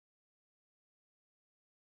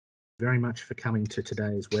very much for coming to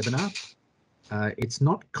today's webinar. It's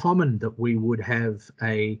not common that we would have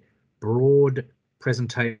a broad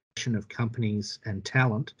presentation of companies and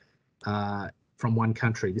talent from one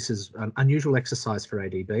country. This is an unusual exercise for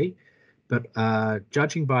ADB, but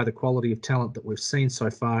judging by the quality of talent that we've seen so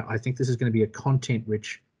far, I think this is going to be a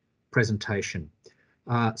content-rich presentation.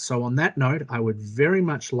 So on that note, I would very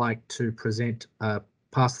much like to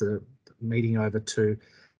pass the meeting over to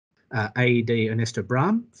AED Ernesto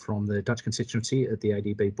Braam from the Dutch constituency at the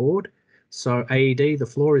ADB board. So AED, the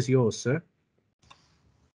floor is yours, sir.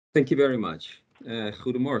 Thank you very much.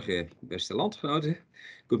 Goedemorgen, beste landgenoten.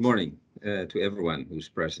 Good morning to everyone who's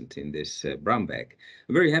present in this brown bag.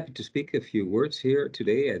 I'm very happy to speak a few words here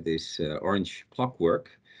today at this orange clockwork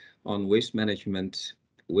on waste management,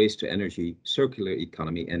 waste to energy, circular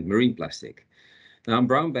economy, and marine plastic. Now,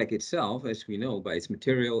 brown bag itself, as we know by its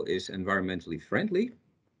material, is environmentally friendly.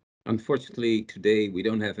 Unfortunately, today we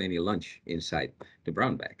don't have any lunch inside the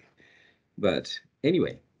brown bag. But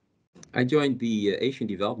anyway, I joined the Asian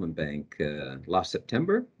Development Bank last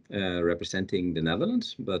September, representing the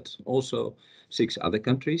Netherlands, but also 6 other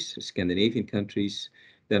countries, Scandinavian countries,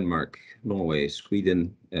 Denmark, Norway,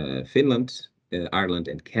 Sweden, Finland, Ireland,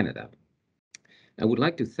 and Canada. I would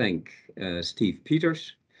like to thank Steve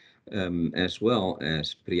Peters, as well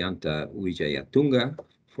as Priyanta Wijayatunga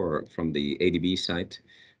from the ADB side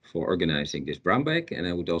for organizing this brown bag. And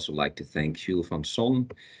I would also like to thank Jules van Son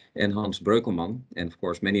and Hans Breukelman, and of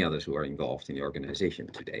course many others who are involved in the organization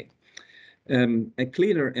today. A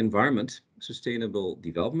cleaner environment, sustainable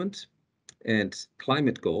development, and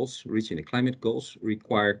climate goals, reaching the climate goals,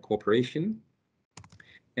 require cooperation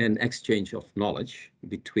and exchange of knowledge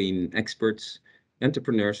between experts,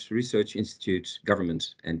 entrepreneurs, research institutes,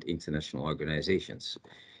 governments, and international organizations,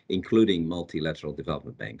 including multilateral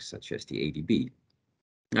development banks such as the ADB.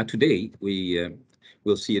 Now, today we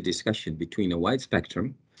will see a discussion between a wide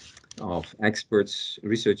spectrum of experts,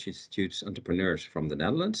 research institutes, entrepreneurs from the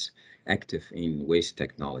Netherlands, active in waste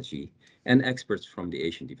technology, and experts from the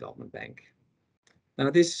Asian Development Bank. Now,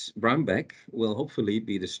 this brown bag will hopefully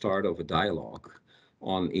be the start of a dialogue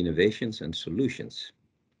on innovations and solutions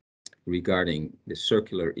regarding the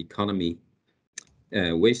circular economy,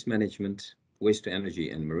 waste management, waste to energy,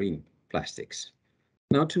 and marine plastics.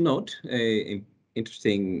 Now, to note, an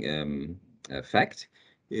interesting fact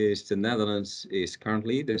is the Netherlands is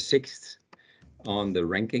currently the 6th on the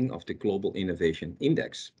ranking of the Global Innovation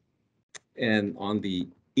Index. And on the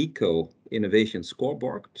Eco Innovation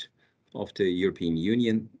Scoreboard of the European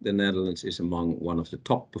Union, the Netherlands is among one of the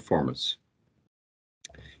top performers.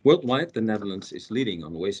 Worldwide, the Netherlands is leading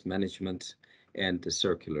on waste management and the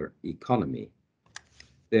circular economy.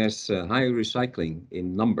 There's high recycling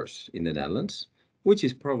in numbers in the Netherlands, which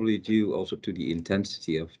is probably due also to the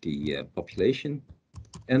intensity of the population,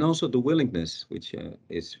 and also the willingness, which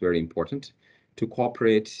is very important, to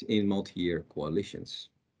cooperate in multi-year coalitions.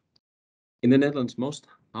 In the Netherlands, most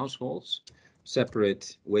households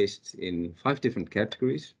separate waste in 5 different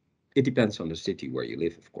categories. It depends on the city where you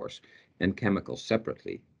live, of course, and chemicals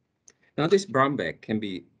separately. Now, this brown bag can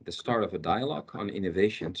be the start of a dialogue on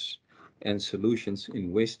innovations and solutions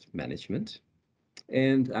in waste management.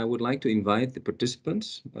 And I would like to invite the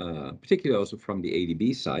participants, particularly also from the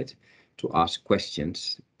ADB side, to ask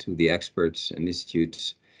questions to the experts and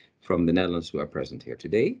institutes from the Netherlands who are present here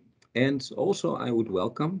today. And also I would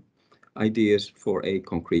welcome ideas for a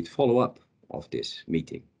concrete follow-up of this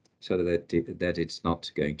meeting, so that it's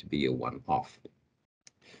not going to be a one-off.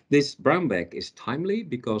 This brown bag is timely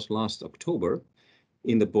because last October,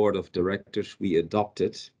 in the board of directors, we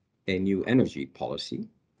adopted a new energy policy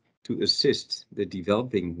to assist the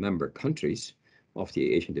developing member countries of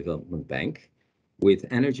the Asian Development Bank with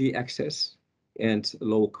energy access and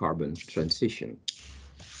low carbon transition.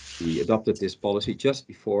 We adopted this policy just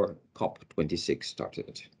before COP26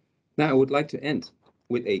 started. Now, I would like to end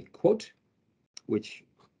with a quote, which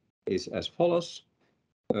is as follows.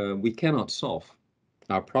 We cannot solve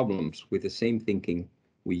our problems with the same thinking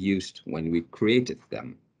we used when we created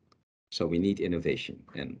them. So we need innovation.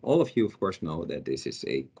 And all of you, of course, know that this is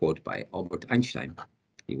a quote by Albert Einstein.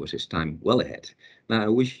 He was his time well ahead. Now, I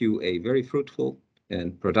wish you a very fruitful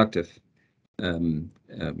and productive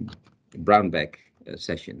brown bag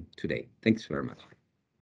session today. Thanks very much.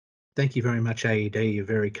 Thank you very much, AED. You're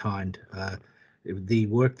very kind. The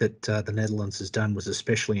work that the Netherlands has done was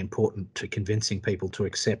especially important to convincing people to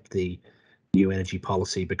accept the new energy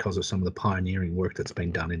policy because of some of the pioneering work that's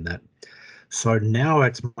been done in that. So now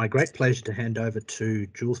it's my great pleasure to hand over to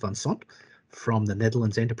Jules van Sant from the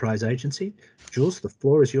Netherlands Enterprise Agency. Jules, the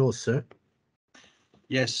floor is yours, sir.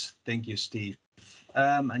 Yes, thank you, Steve.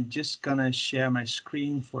 I'm just gonna share my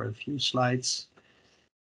screen for a few slides.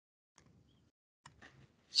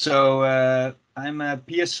 So I'm a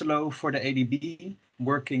PSLO for the ADB,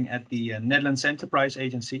 working at the Netherlands Enterprise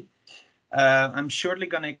Agency. I'm shortly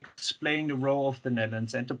going to explain the role of the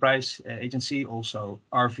Netherlands Enterprise Agency, also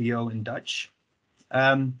RVO in Dutch.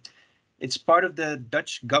 It's part of the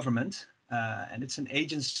Dutch government, and it's an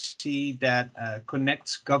agency that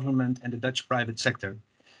connects government and the Dutch private sector.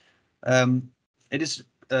 It is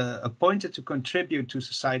appointed to contribute to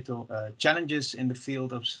societal challenges in the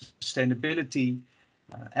field of sustainability,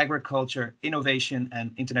 agriculture, innovation,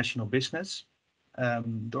 and international business.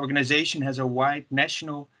 The organization has a wide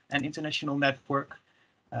national and international network,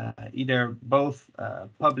 either both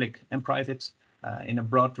public and private, in a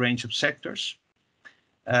broad range of sectors.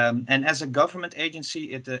 And as a government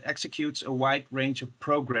agency, it executes a wide range of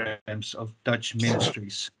programs of Dutch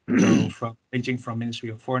ministries, so ranging from Ministry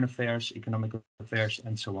of Foreign Affairs, Economic Affairs,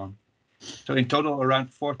 and so on. So in total,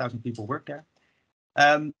 around 4,000 people work there.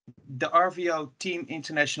 The RVO Team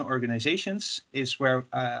International Organizations is where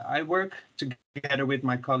I work together with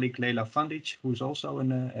my colleague Leila Vandic, who's also a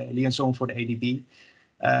liaison for the ADB.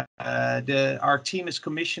 Our team is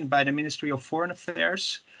commissioned by the Ministry of Foreign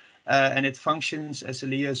Affairs, and it functions as a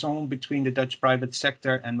liaison between the Dutch private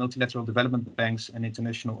sector and multilateral development banks and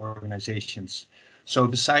international organizations. So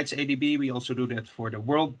besides ADB, we also do that for the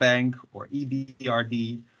World Bank or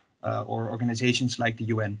EBRD or organizations like the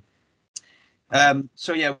UN.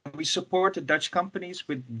 So yeah, we support the Dutch companies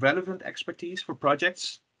with relevant expertise for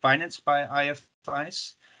projects financed by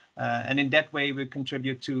IFIs. And in that way, we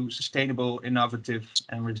contribute to sustainable, innovative,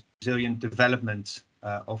 and resilient development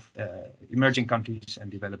of emerging countries and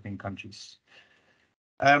developing countries.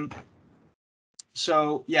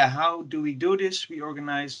 So yeah, how do we do this? We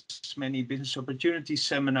organize many business opportunity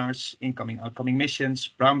seminars, incoming, outcoming missions,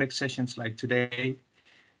 brown bag sessions like today.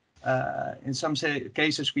 In some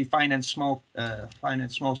cases, we finance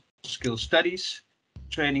small-scale studies,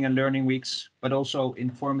 training and learning weeks, but also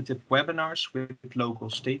informative webinars with local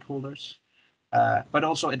stakeholders, but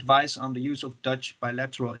also advice on the use of Dutch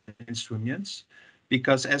bilateral instruments.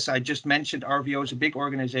 Because as I just mentioned, RVO is a big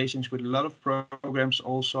organization with a lot of programs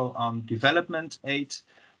also on development aid,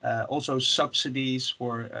 also subsidies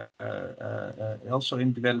for also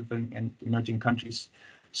in developing and emerging countries.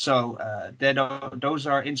 So those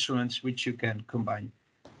are instruments which you can combine.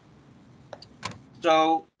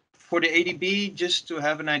 So for the ADB, just to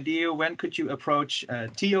have an idea, when could you approach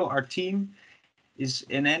TIO, our team? Is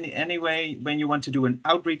in any way when you want to do an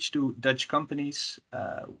outreach to Dutch companies,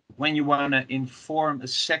 when you want to inform a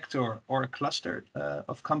sector or a cluster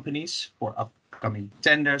of companies for upcoming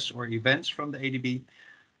tenders or events from the ADB,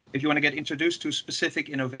 if you want to get introduced to specific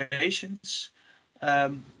innovations,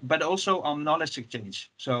 but also on knowledge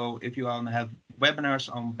exchange. So if you want to have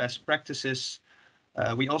webinars on best practices,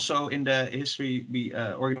 we also in the history, we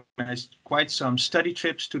organized quite some study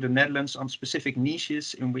trips to the Netherlands on specific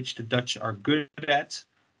niches in which the Dutch are good at,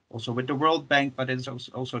 also with the World Bank, but it's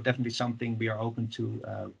also definitely something we are open to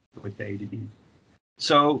with the ADB.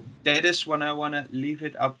 So that is what I want to leave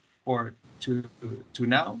it up for to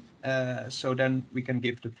now. So then we can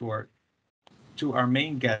give the floor to our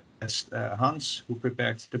main guest, Hans, who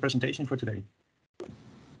prepared the presentation for today.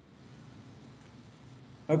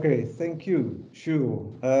 Okay, thank you,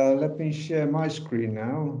 Jules. Let me share my screen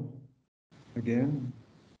now, again.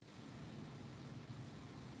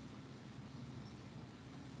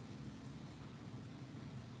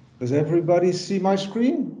 Does everybody see my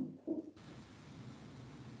screen?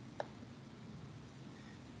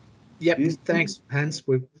 Yep, thanks, Hans.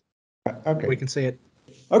 We can see it.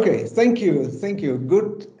 Okay, thank you.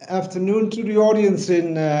 Good afternoon to the audience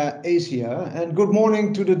in Asia and good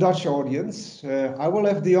morning to the Dutch audience. I will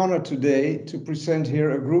have the honor today to present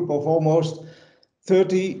here a group of almost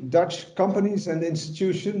 30 Dutch companies and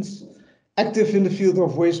institutions active in the field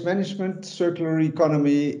of waste management, circular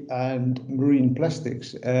economy and marine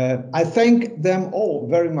plastics. I thank them all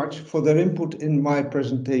very much for their input in my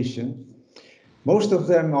presentation. Most of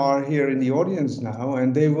them are here in the audience now,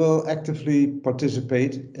 and they will actively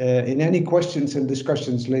participate in any questions and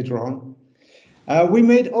discussions later on. We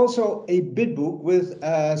made also a bid book with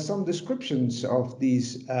some descriptions of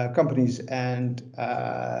these companies and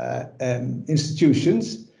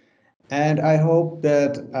institutions. And I hope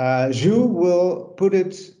that Jules will put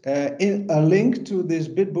it in a link to this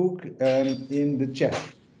bid book in the chat.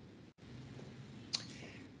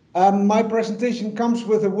 My presentation comes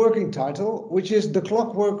with a working title, which is The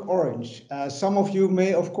Clockwork Orange. Some of you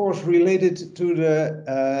may, of course, relate it to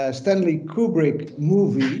the Stanley Kubrick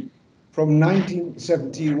movie from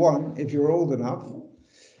 1971, if you're old enough.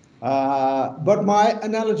 But my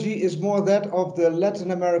analogy is more that of the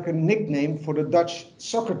Latin American nickname for the Dutch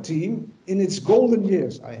soccer team in its golden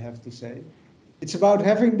years, I have to say. It's about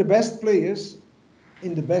having the best players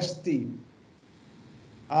in the best team.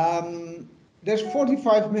 There's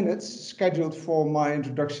 45 minutes scheduled for my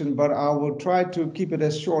introduction, but I will try to keep it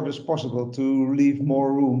as short as possible to leave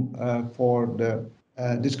more room for the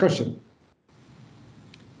discussion.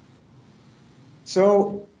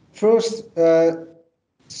 So first,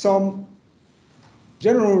 some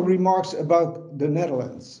general remarks about the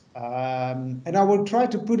Netherlands, and I will try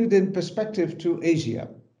to put it in perspective to Asia.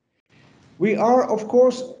 We are, of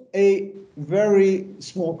course, a very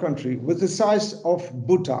small country with the size of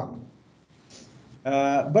Bhutan.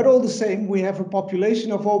 But all the same, we have a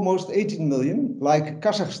population of almost 18 million, like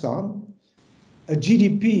Kazakhstan, a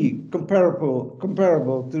GDP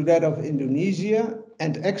comparable to that of Indonesia,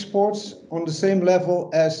 and exports on the same level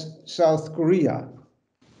as South Korea.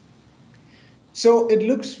 So it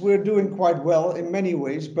looks we're doing quite well in many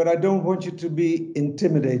ways, but I don't want you to be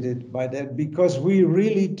intimidated by that because we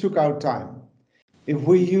really took our time. If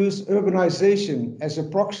we use urbanization as a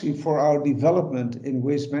proxy for our development in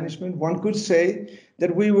waste management, one could say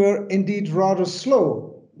that we were indeed rather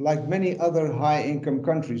slow, like many other high-income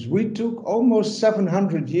countries. We took almost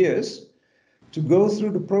 700 years to go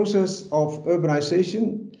through the process of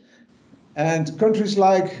urbanization, and countries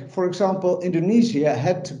like, for example, Indonesia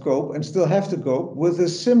had to cope and still have to cope with a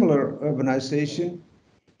similar urbanization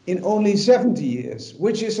in only 70 years,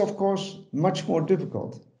 which is, of course, much more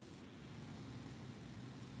difficult.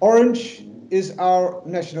 Orange is our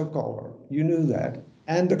national color, you knew that.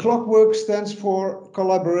 And the clockwork stands for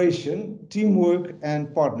collaboration, teamwork,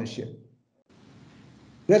 and partnership.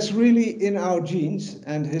 That's really in our genes,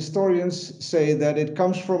 and historians say that it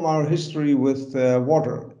comes from our history with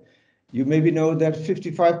water. You maybe know that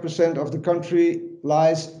 55% of the country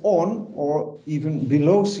lies on or even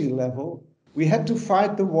below sea level. We had to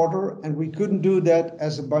fight the water, and we couldn't do that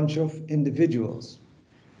as a bunch of individuals.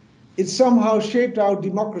 It somehow shaped our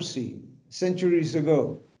democracy centuries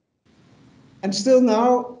ago. And still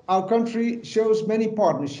now, our country shows many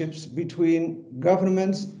partnerships between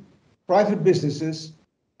governments, private businesses,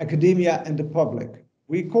 academia, and the public.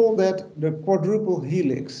 We call that the quadruple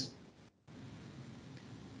helix.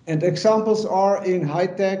 And examples are in high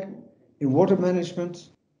tech, in water management,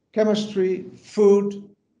 chemistry, food,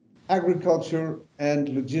 agriculture, and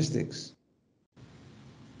logistics.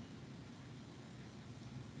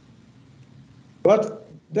 But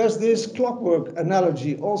does this clockwork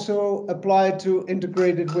analogy also apply to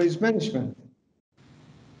integrated waste management?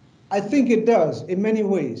 I think it does in many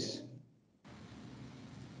ways.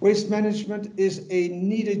 Waste management is a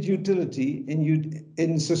needed utility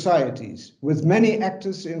in societies with many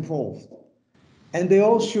actors involved, and they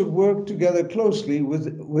all should work together closely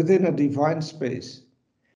within a defined space.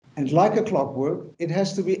 And like a clockwork, it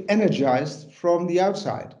has to be energized from the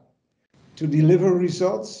outside to deliver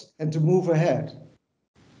results and to move ahead.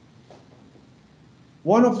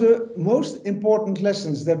 One of the most important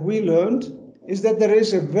lessons that we learned is that there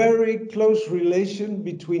is a very close relation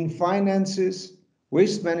between finances,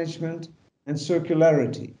 waste management, and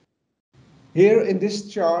circularity. Here in this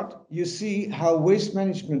chart, you see how waste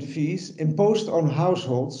management fees imposed on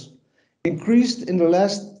households increased in the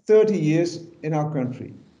last 30 years in our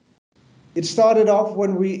country. It started off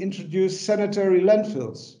when we introduced sanitary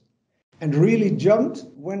landfills and really jumped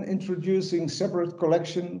when introducing separate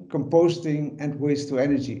collection, composting, and waste to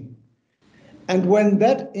energy. And when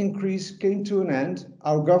that increase came to an end,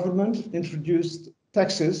 our government introduced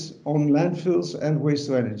taxes on landfills and waste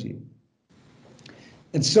to energy.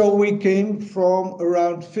 And so we came from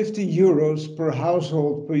around 50 euros per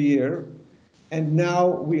household per year, and now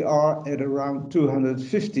we are at around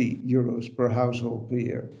 250 euros per household per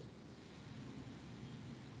year.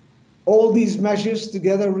 All these measures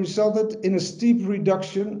together resulted in a steep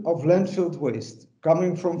reduction of landfill waste,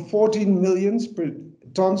 coming from 14 million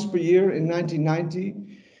tons per year in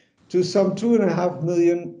 1990 to some 2.5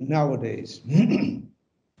 million nowadays.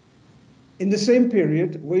 In the same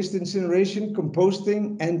period, waste incineration,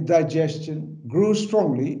 composting, and digestion grew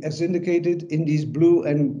strongly, as indicated in these blue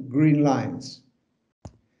and green lines.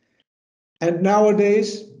 And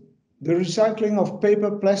nowadays, the recycling of paper,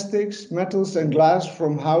 plastics, metals, and glass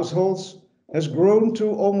from households has grown to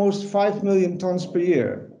almost 5 million tons per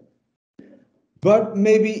year. But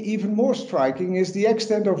maybe even more striking is the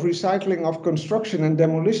extent of recycling of construction and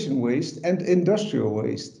demolition waste and industrial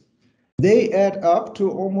waste. They add up to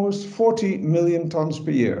almost 40 million tons per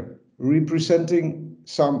year, representing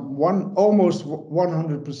almost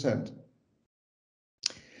 100%.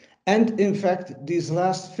 And in fact, these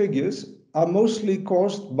last figures are mostly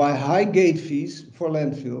caused by high gate fees for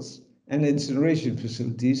landfills and incineration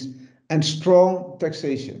facilities and strong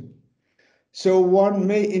taxation. So one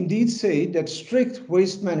may indeed say that strict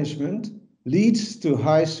waste management leads to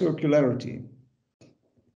high circularity.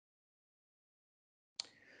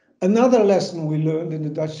 Another lesson we learned in the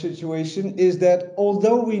Dutch situation is that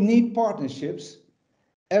although we need partnerships,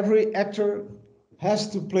 every actor has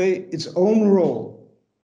to play its own role.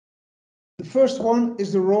 The first one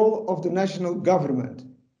is the role of the national government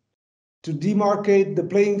to demarcate the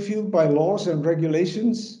playing field by laws and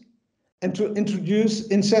regulations and to introduce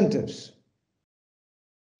incentives.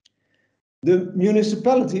 The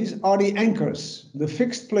municipalities are the anchors, the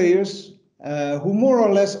fixed players who more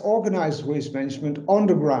or less organize waste management on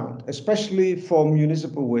the ground, especially for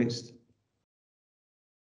municipal waste.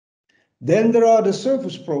 Then there are the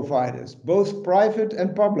service providers, both private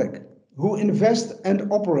and public, who invest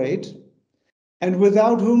and operate, and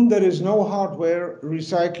without whom there is no hardware,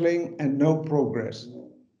 recycling, and no progress.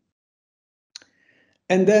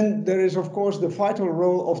 And then there is, of course, the vital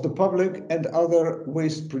role of the public and other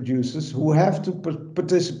waste producers who have to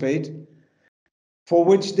participate, for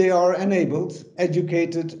which they are enabled,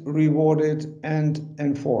 educated, rewarded, and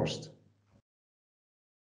enforced.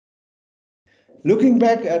 Looking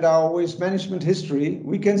back at our waste management history,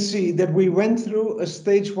 we can see that we went through a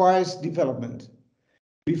stage-wise development.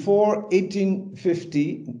 Before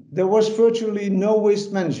 1850, there was virtually no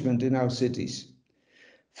waste management in our cities.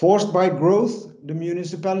 Forced by growth, the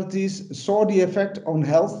municipalities saw the effect on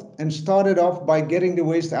health and started off by getting the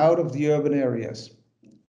waste out of the urban areas.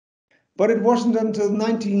 But it wasn't until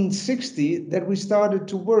 1960 that we started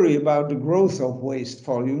to worry about the growth of waste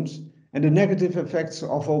volumes and the negative effects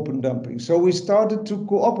of open dumping. So we started to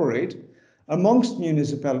cooperate amongst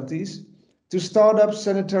municipalities to start up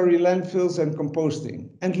sanitary landfills and composting.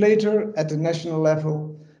 And later, at the national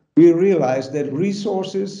level, we realized that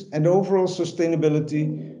resources and overall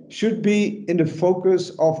sustainability should be in the focus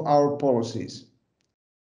of our policies.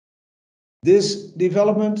 This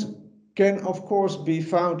development can, of course, be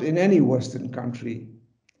found in any Western country.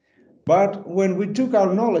 But when we took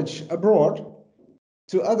our knowledge abroad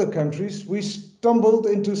to other countries, we stumbled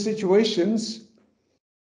into situations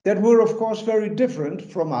that were, of course, very different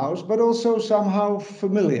from ours, but also somehow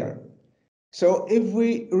familiar. So if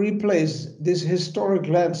we replace this historic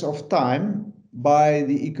lens of time by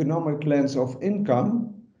the economic lens of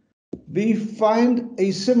income, we find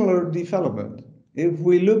a similar development. If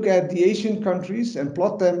we look at the Asian countries and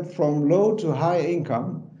plot them from low to high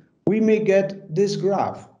income, we may get this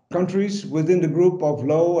graph. Countries within the group of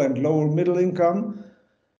low and lower middle income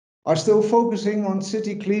are still focusing on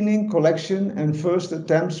city cleaning, collection, and first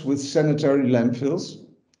attempts with sanitary landfills,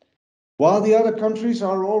 while the other countries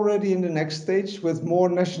are already in the next stage with more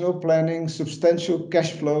national planning, substantial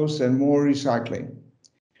cash flows, and more recycling.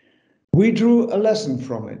 We drew a lesson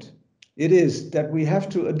from it. It is that we have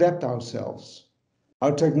to adapt ourselves,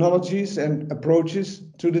 our technologies and approaches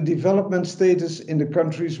to the development status in the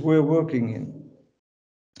countries we're working in.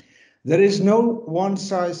 There is no one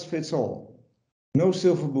size fits all, no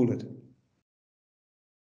silver bullet.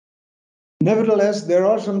 Nevertheless, there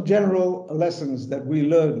are some general lessons that we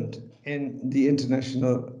learned in the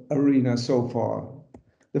international arena so far.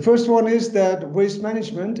 The first one is that waste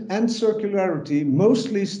management and circularity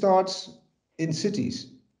mostly starts in cities.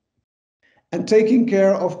 And taking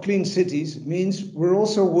care of clean cities means we're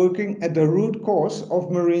also working at the root cause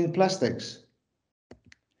of marine plastics.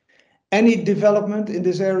 Any development in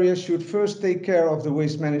this area should first take care of the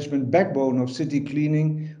waste management backbone of city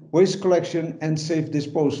cleaning, waste collection, and safe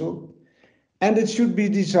disposal. And it should be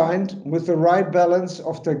designed with the right balance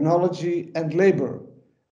of technology and labor,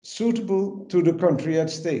 suitable to the country at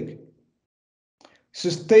stake.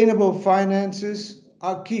 Sustainable finances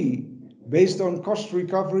are key. Based on cost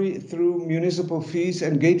recovery through municipal fees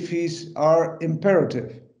and gate fees are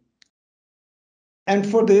imperative. And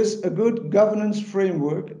for this, a good governance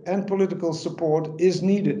framework and political support is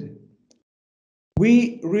needed.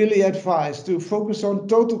 We really advise to focus on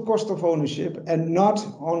total cost of ownership and not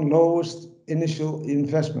on lowest initial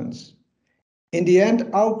investments. In the end,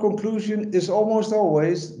 our conclusion is almost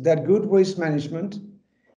always that good waste management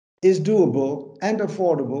is doable and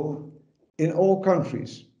affordable in all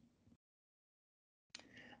countries,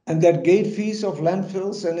 and that gate fees of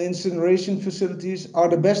landfills and incineration facilities are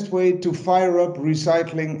the best way to fire up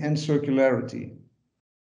recycling and circularity.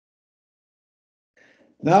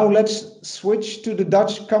 Now let's switch to the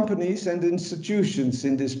Dutch companies and institutions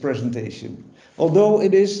in this presentation. Although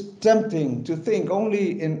it is tempting to think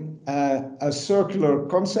only in a circular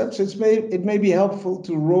concepts, it may be helpful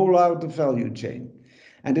to roll out the value chain.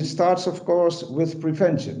 And it starts, of course, with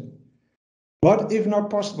prevention. But if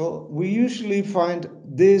not possible, we usually find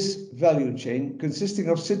this value chain consisting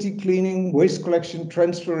of city cleaning, waste collection,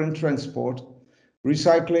 transfer and transport,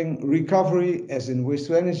 recycling, recovery, as in waste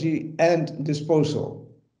to energy, and disposal.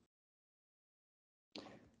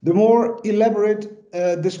 The more elaborate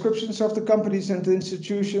descriptions of the companies and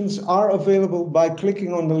institutions are available by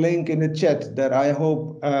clicking on the link in the chat that I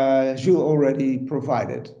hope Jules already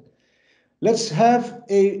provided. Let's have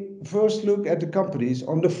a first look at the companies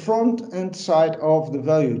on the front end side of the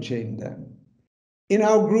value chain then. In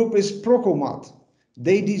our group is Procomat.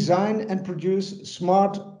 They design and produce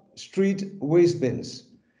smart street waste bins.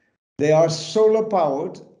 They are solar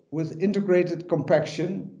powered with integrated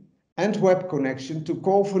compaction and web connection to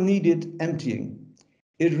call for needed emptying.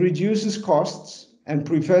 It reduces costs and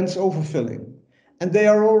prevents overfilling, and they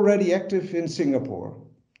are already active in Singapore.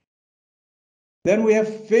 Then we have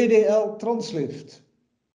VDL Translift.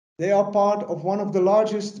 They are part of one of the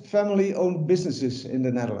largest family-owned businesses in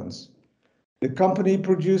the Netherlands. The company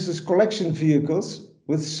produces collection vehicles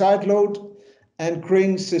with side load and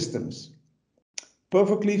crane systems,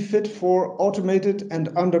 perfectly fit for automated and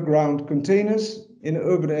underground containers in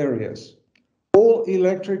urban areas. All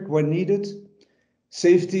electric when needed.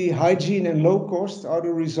 Safety, hygiene, and low cost are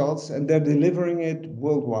the results, and they're delivering it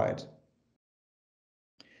worldwide.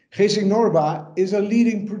 Geesink Norba is a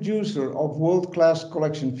leading producer of world-class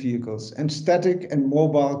collection vehicles and static and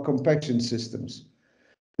mobile compaction systems.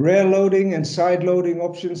 Rear loading and side loading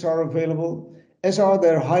options are available, as are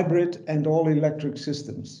their hybrid and all-electric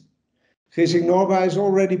systems. Geesink Norba is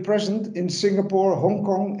already present in Singapore, Hong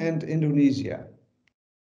Kong, and Indonesia.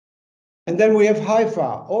 And then we have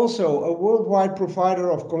Haifa, also a worldwide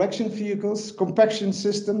provider of collection vehicles, compaction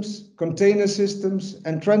systems, container systems,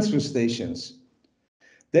 and transfer stations.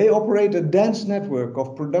 They operate a dense network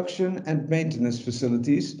of production and maintenance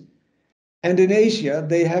facilities. And in Asia,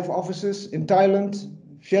 they have offices in Thailand,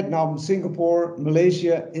 Vietnam, Singapore,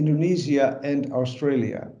 Malaysia, Indonesia, and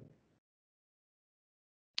Australia.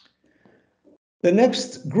 The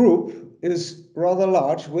next group is rather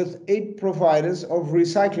large, with 8 providers of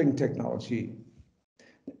recycling technology.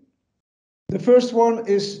 The first one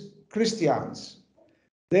is Christiaans.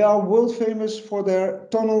 They are world famous for their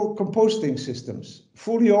tunnel composting systems,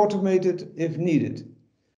 fully automated if needed.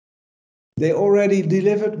 They already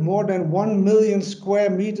delivered more than 1 million square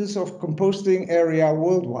meters of composting area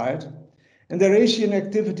worldwide, and their Asian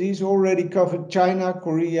activities already covered China,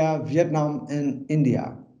 Korea, Vietnam, and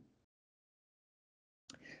India.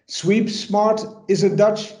 Sweep Smart is a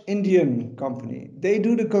Dutch-Indian company. They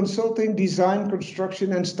do the consulting, design,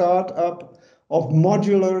 construction, and start-up of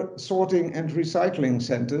modular sorting and recycling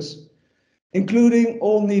centers, including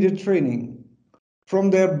all needed training. From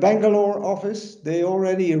their Bangalore office, they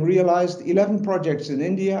already realized 11 projects in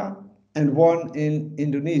India and 1 in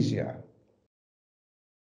Indonesia.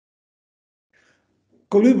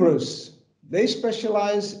 Colubrus, they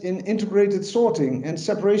specialize in integrated sorting and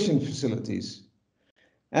separation facilities,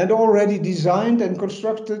 and already designed and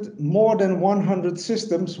constructed more than 100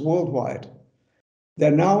 systems worldwide. They're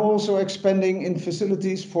now also expanding in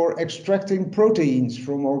facilities for extracting proteins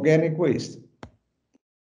from organic waste.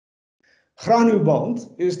 Granuband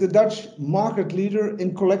is the Dutch market leader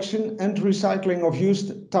in collection and recycling of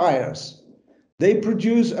used tires. They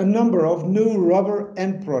produce a number of new rubber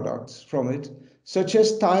end products from it, such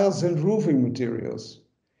as tiles and roofing materials.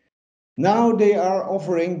 Now they are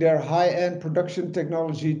offering their high-end production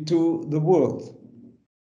technology to the world.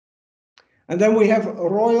 And then we have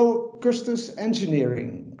Royal Custos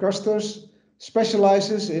Engineering. Custos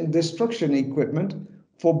specializes in destruction equipment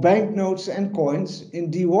for banknotes and coins,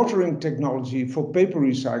 in dewatering technology for paper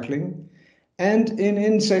recycling, and in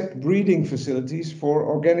insect breeding facilities for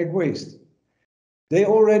organic waste. They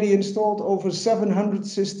already installed over 700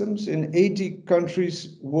 systems in 80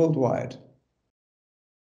 countries worldwide.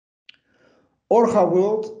 Orga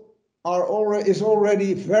World is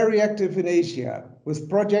already very active in Asia, with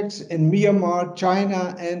projects in Myanmar,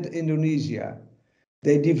 China, and Indonesia.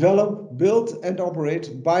 They develop, build, and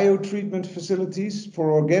operate biotreatment facilities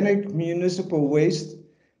for organic municipal waste,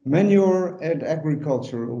 manure, and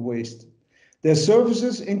agricultural waste. Their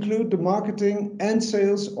services include the marketing and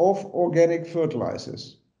sales of organic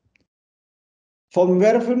fertilizers. Van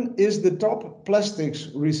Werven is the top plastics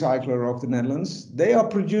recycler of the Netherlands. They are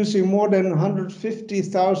producing more than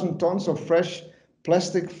 150,000 tons of fresh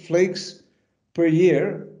plastic flakes per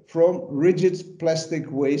year from rigid plastic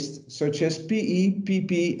waste such as PE,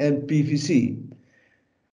 PP, and PVC.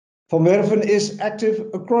 Van Werven is active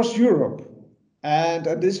across Europe, and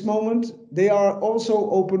at this moment they are also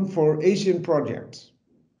open for Asian projects.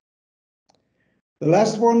 The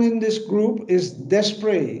last one in this group is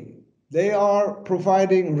Desprez. They are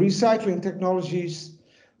providing recycling technologies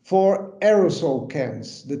for aerosol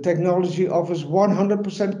cans. The technology offers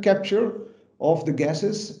 100% capture of the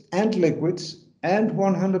gases and liquids and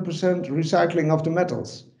 100% recycling of the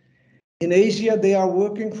metals. In Asia, they are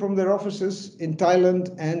working from their offices in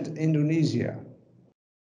Thailand and Indonesia.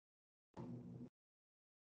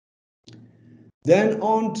 Then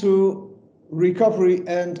on to recovery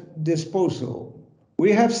and disposal.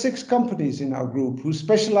 We have 6 companies in our group who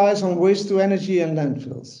specialize on waste to energy and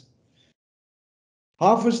landfills.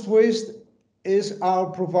 Harvest Waste is our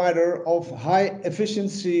provider of high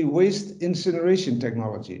efficiency waste incineration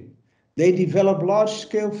technology. They develop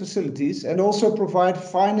large-scale facilities and also provide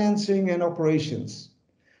financing and operations.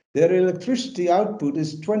 Their electricity output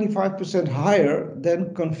is 25% higher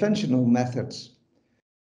than conventional methods,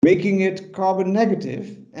 making it carbon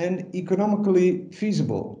negative and economically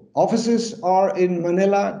feasible. Offices are in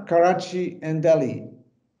Manila, Karachi, and Delhi.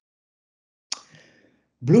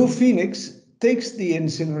 Blue Phoenix takes the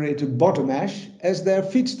incinerated bottom ash as their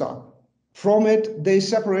feedstock. From it, they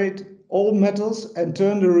separate all metals and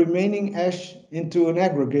turn the remaining ash into an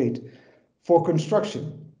aggregate for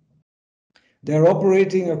construction. They're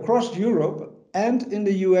operating across Europe and in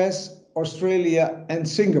the US, Australia, and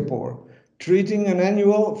Singapore, treating an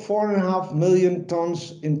annual 4.5 million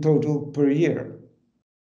tons in total per year.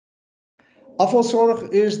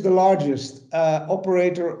 Afvalzorg is the largest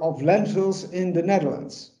operator of landfills in the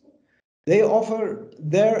Netherlands. They offer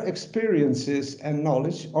their experiences and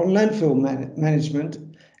knowledge on landfill management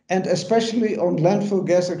and especially on landfill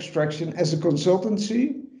gas extraction as a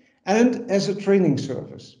consultancy and as a training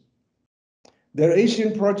service. Their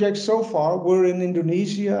Asian projects so far were in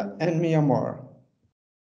Indonesia and Myanmar.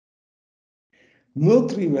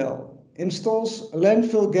 Multriwell installs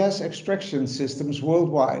landfill gas extraction systems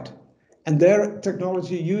worldwide, and their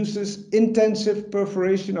technology uses intensive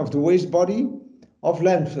perforation of the waste body of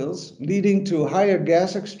landfills, leading to higher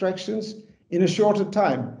gas extractions in a shorter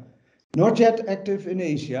time. Not yet active in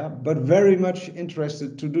Asia, but very much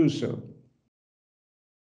interested to do so.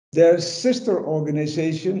 Their sister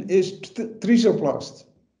organization is Trisoplast.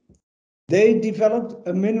 They developed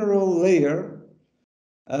a mineral layer,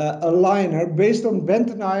 a liner based on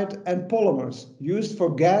bentonite and polymers used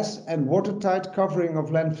for gas and watertight covering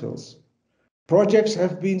of landfills. Projects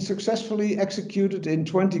have been successfully executed in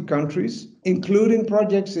 20 countries, including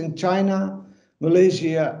projects in China,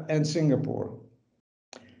 Malaysia, and Singapore.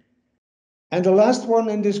 And the last one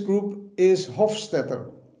in this group is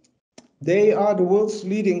Hofstetter. They are the world's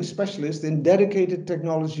leading specialist in dedicated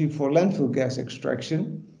technology for landfill gas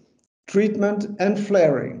extraction, treatment, and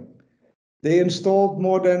flaring. They installed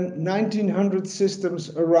more than 1,900 systems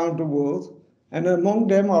around the world, and among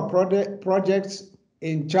them are projects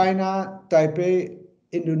in China, Taipei,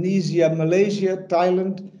 Indonesia, Malaysia,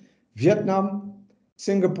 Thailand, Vietnam,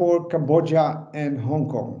 Singapore, Cambodia, and Hong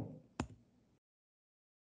Kong.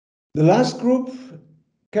 The last group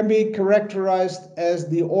can be characterized as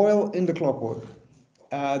the oil in the clockwork.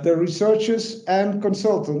 The researchers and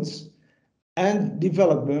consultants and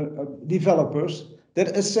developers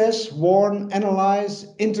that assess, warn, analyze,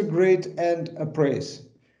 integrate, and appraise.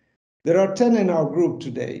 There are 10 in our group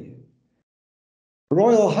today.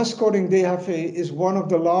 Royal Haskoning DHV is one of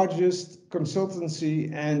the largest consultancy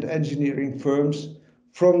and engineering firms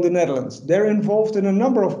from the Netherlands. They're involved in a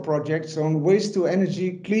number of projects on waste to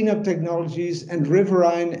energy, cleanup technologies, and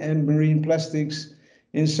riverine and marine plastics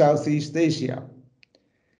in Southeast Asia,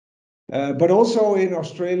 but also in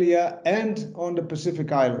Australia and on the Pacific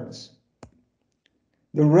Islands.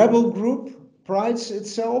 The Rebel Group prides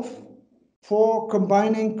itself for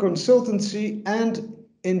combining consultancy and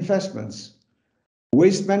investments.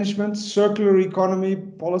 Waste management, circular economy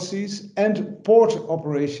policies, and port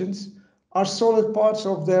operations are solid parts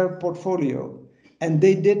of their portfolio, and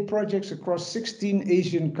they did projects across 16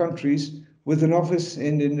 Asian countries with an office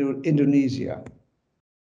in Indonesia.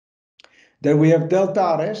 Then we have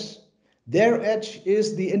Deltares. Their edge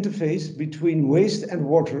is the interface between waste and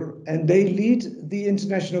water, and they lead the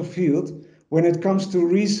international field when it comes to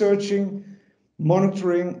researching,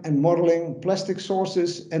 monitoring, and modeling plastic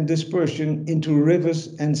sources and dispersion into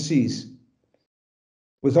rivers and seas.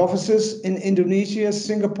 With offices in Indonesia,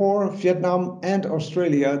 Singapore, Vietnam, and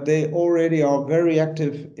Australia, they already are very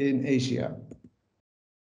active in Asia.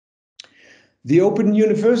 The Open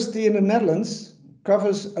University in the Netherlands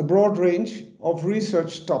covers a broad range of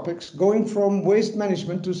research topics, going from waste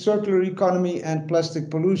management to circular economy and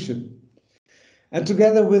plastic pollution. And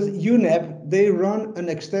together with UNEP, they run an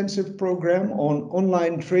extensive program on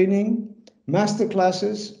online training,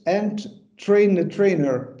 masterclasses, and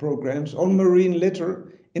train-the-trainer programs on marine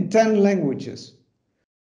litter in 10 languages.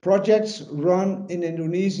 projects run in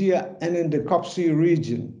Indonesia and in the Kapsi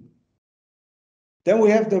region. Then we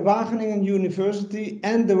have the Wageningen University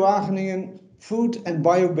and the Wageningen Food and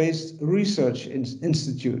Bio-Based Research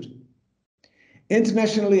Institute.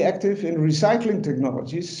 Internationally active in recycling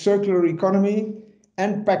technologies, circular economy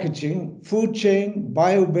and packaging, food chain,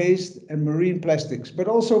 bio-based and marine plastics, but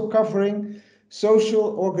also covering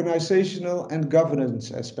social, organizational and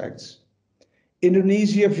governance aspects.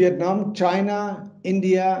 Indonesia, Vietnam, China,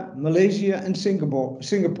 India, Malaysia and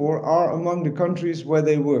Singapore are among the countries where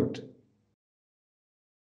they worked.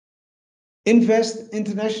 Invest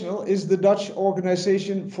International is the Dutch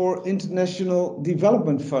organization for international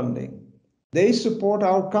development funding. They support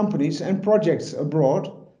our companies and projects abroad,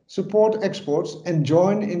 support exports, and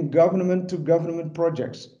join in government-to-government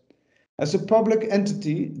projects. As a public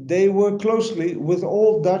entity, they work closely with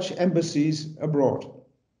all Dutch embassies abroad.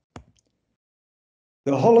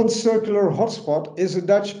 The Holland Circular Hotspot is a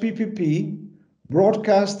Dutch PPP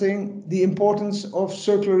broadcasting the importance of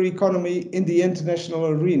circular economy in the international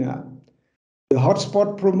arena. The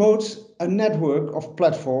hotspot promotes a network of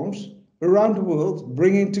platforms around the world,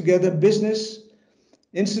 bringing together business,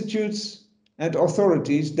 institutes, and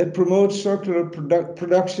authorities that promote circular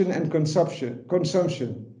production and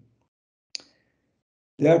consumption.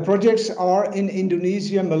 Their projects are in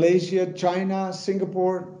Indonesia, Malaysia, China,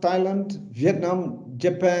 Singapore, Thailand, Vietnam,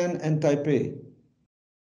 Japan, and Taipei.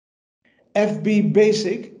 FB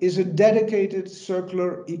Basic is a dedicated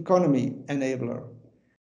circular economy enabler.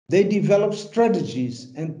 They develop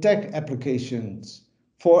strategies and tech applications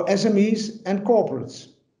for SMEs and corporates.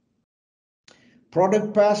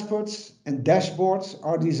 Product passports and dashboards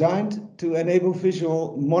are designed to enable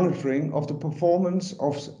visual monitoring of the performance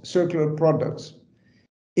of circular products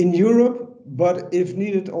in Europe, but if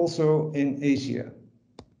needed also in Asia.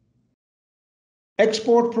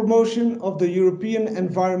 Export promotion of the European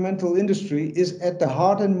environmental industry is at the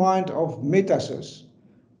heart and mind of Metasus.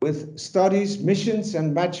 With studies, missions,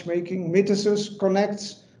 and matchmaking, Metasus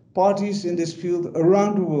connects parties in this field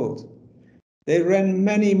around the world. They ran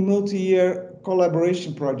many multi-year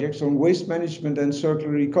collaboration projects on waste management and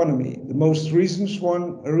circular economy, the most recent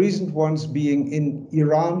ones being in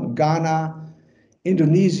Iran, Ghana,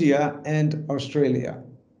 Indonesia, and Australia.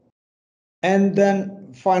 And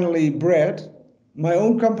then finally, Bread. My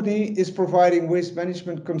own company is providing waste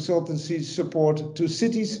management consultancy support to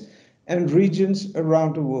cities and regions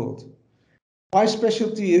around the world. My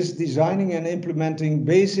specialty is designing and implementing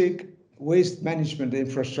basic waste management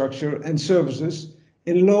infrastructure and services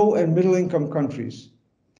in low and middle income countries.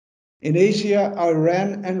 In Asia, I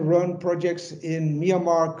ran and run projects in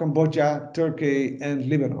Myanmar, Cambodia, Turkey, and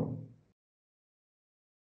Lebanon.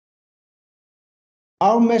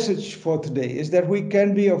 Our message for today is that we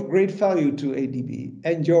can be of great value to ADB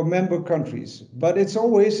and your member countries, but it's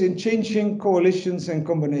always in changing coalitions and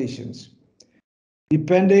combinations,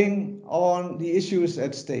 depending on the issues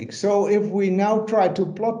at stake. So if we now try to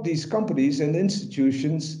plot these companies and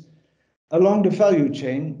institutions along the value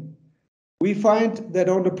chain, we find that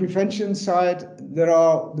on the prevention side, there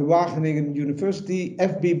are the Wageningen University,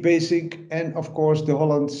 FB Basic, and of course the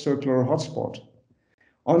Holland Circular Hotspot.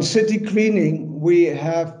 On city cleaning, we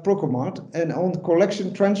have Procomat, and on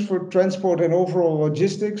collection, transport, and overall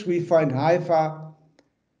logistics, we find Haifa,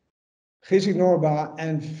 GC Norba,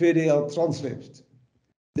 and VDL Translift.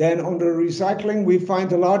 Then on the recycling, we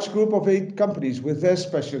find a large group of 8 companies with their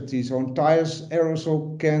specialties on tires,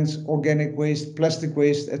 aerosol cans, organic waste, plastic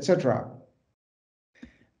waste, etc.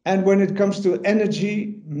 And when it comes to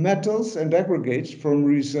energy, metals, and aggregates from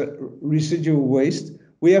residual waste,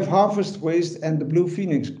 we have Harvest Waste and the Blue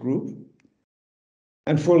Phoenix Group.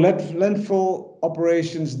 And for landfill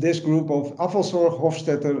operations, this group of Afvalzorg,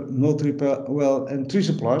 Hofstetter, Multipel, and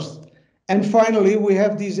Trisoplast. And finally, we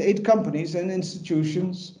have these 8 companies and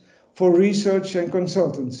institutions for research and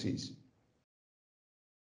consultancies.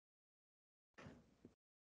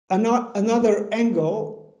 Another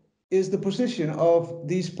angle is the position of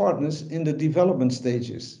these partners in the development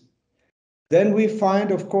stages. Then we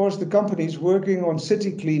find, of course, the companies working on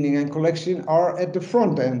city cleaning and collection are at the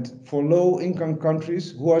front end for low-income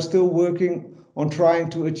countries who are still working on trying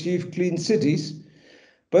to achieve clean cities.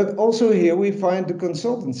 But also here we find the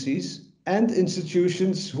consultancies and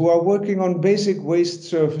institutions who are working on basic waste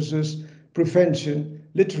services, prevention,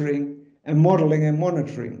 littering, and modeling and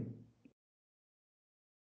monitoring.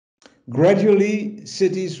 Gradually,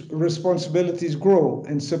 cities' responsibilities grow,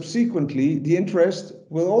 and subsequently, the interest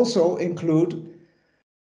will also include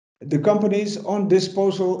the companies on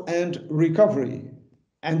disposal and recovery.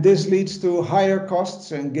 And this leads to higher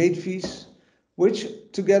costs and gate fees, which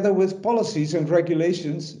together with policies and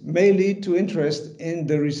regulations, may lead to interest in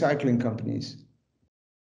the recycling companies.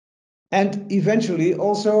 And eventually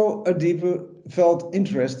also a deeper felt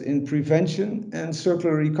interest in prevention and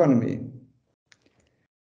circular economy.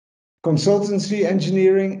 Consultancy,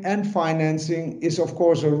 engineering and financing is of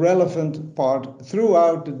course a relevant part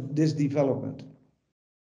throughout this development.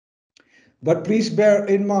 But please bear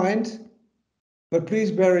in mind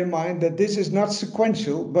that this is not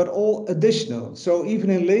sequential, but all additional. So even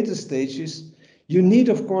in later stages, you need,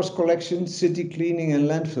 of course, collection, city cleaning and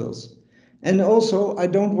landfills. And also, I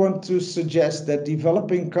don't want to suggest that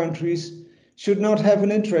developing countries should not have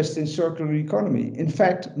an interest in circular economy. In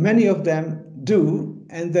fact, many of them do,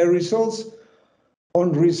 and their results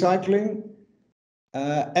on recycling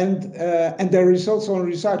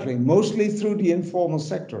mostly through the informal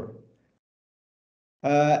sector.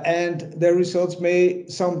 And their results may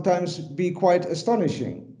sometimes be quite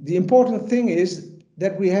astonishing. The important thing is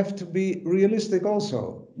that we have to be realistic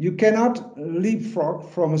also. You cannot leapfrog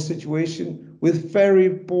from a situation with very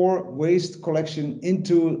poor waste collection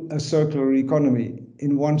into a circular economy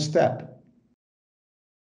in one step.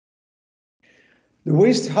 The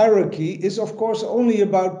waste hierarchy is of course only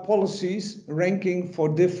about policies ranking for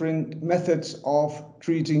different methods of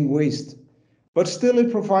treating waste. But still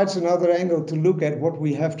it provides another angle to look at what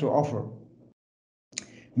we have to offer.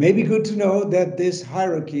 Maybe good to know that this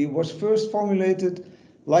hierarchy was first formulated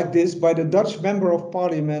like this by the Dutch Member of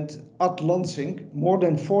Parliament Ad Lansing more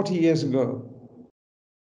than 40 years ago.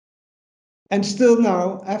 And still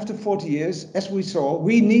now, after 40 years, as we saw,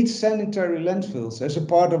 we need sanitary landfills as a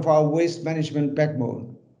part of our waste management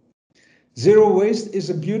backbone. Zero waste is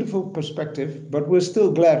a beautiful perspective, but we're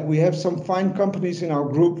still glad we have some fine companies in our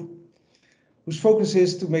group whose focus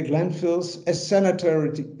is to make landfills as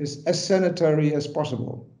sanitary as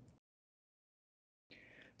possible.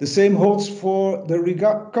 The same holds for the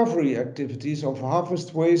recovery activities of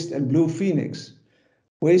harvest waste and Blue Phoenix.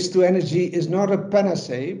 Waste to energy is not a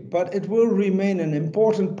panacea, but it will remain an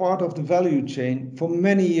important part of the value chain for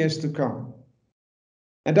many years to come.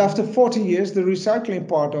 And after 40 years, the recycling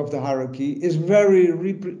part of the hierarchy is very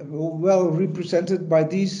well represented by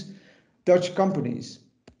these Dutch companies.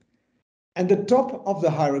 And the top of the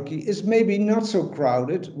hierarchy is maybe not so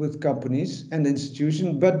crowded with companies and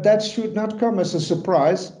institutions, but that should not come as a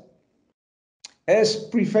surprise, as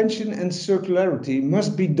prevention and circularity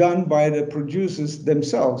must be done by the producers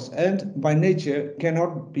themselves and by nature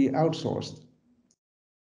cannot be outsourced.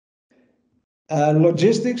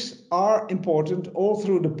 Logistics are important all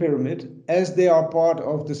through the pyramid as they are part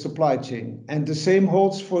of the supply chain, and the same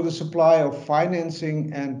holds for the supply of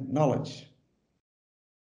financing and knowledge.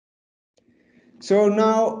 So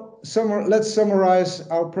now let's summarize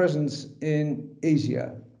our presence in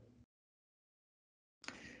Asia.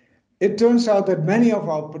 It turns out that many of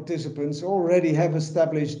our participants already have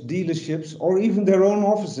established dealerships or even their own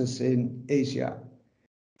offices in Asia.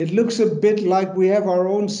 It looks a bit like we have our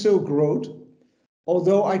own Silk Road,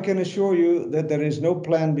 although I can assure you that there is no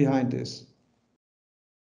plan behind this.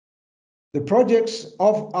 The projects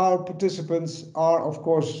of our participants are, of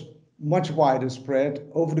course, much wider spread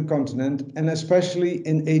over the continent and especially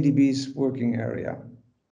in ADB's working area.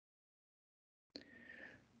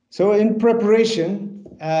 So in preparation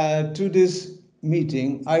to this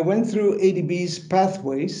meeting, I went through ADB's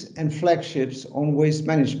pathways and flagships on waste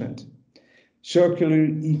management, circular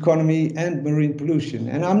economy and marine pollution.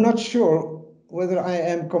 And I'm not sure whether I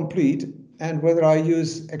am complete and whether I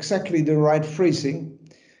use exactly the right phrasing,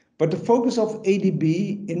 but the focus of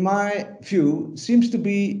ADB, in my view, seems to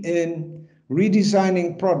be in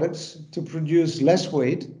redesigning products to produce less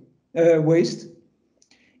waste,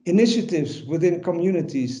 initiatives within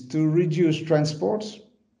communities to reduce transports,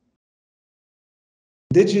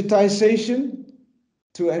 digitization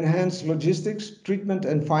to enhance logistics, treatment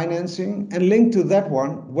and financing, and linked to that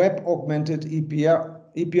one, web-augmented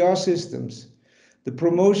EPR systems, the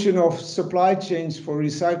promotion of supply chains for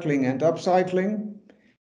recycling and upcycling,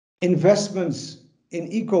 investments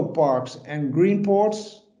in eco-parks and green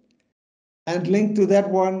ports, and linked to that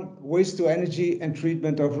one, waste to energy and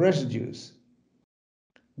treatment of residues.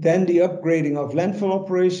 Then the upgrading of landfill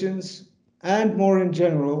operations, and more in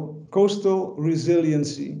general, coastal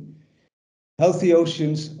resiliency, healthy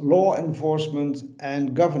oceans, law enforcement,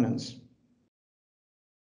 and governance.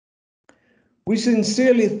 We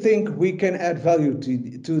sincerely think we can add value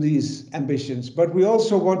to these ambitions, but we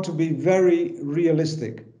also want to be very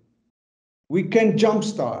realistic. We can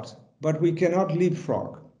jumpstart, but we cannot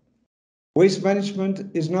leapfrog. Waste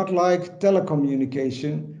management is not like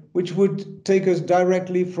telecommunication, which would take us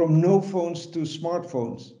directly from no phones to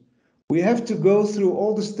smartphones. We have to go through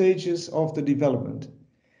all the stages of the development.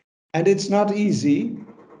 And it's not easy.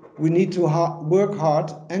 We need to work hard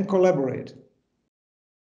and collaborate.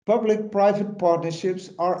 Public-private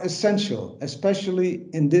partnerships are essential, especially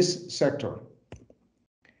in this sector.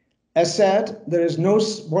 As said, there is no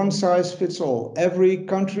one-size-fits-all. Every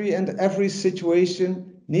country and every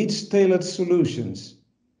situation needs tailored solutions.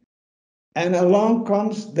 And along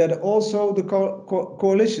comes that also the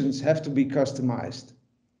coalitions have to be customized.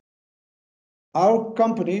 Our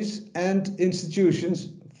companies and institutions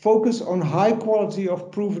focus on high quality of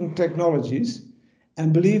proven technologies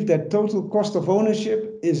and believe that total cost of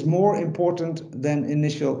ownership is more important than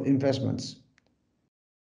initial investments.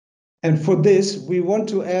 And for this, we want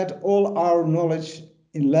to add all our knowledge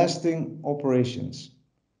in lasting operations.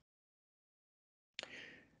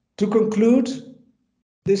 To conclude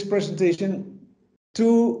this presentation,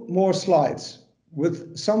 2 more slides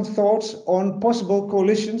with some thoughts on possible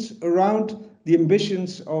coalitions around the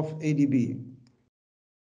ambitions of ADB.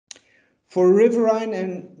 For riverine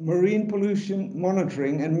and marine pollution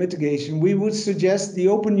monitoring and mitigation, we would suggest the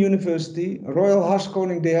Open University, Royal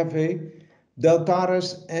Haskoning DHV,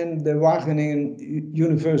 Deltares and the Wageningen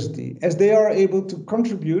University, as they are able to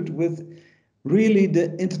contribute with really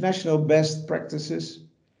the international best practices,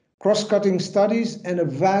 cross-cutting studies and a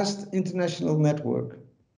vast international network.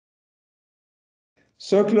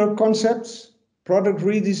 Circular concepts, product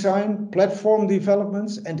redesign, platform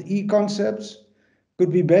developments and e-concepts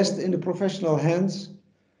could be best in the professional hands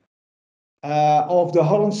of the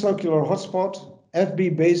Holland Circular Hotspot,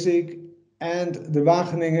 FB Basic and the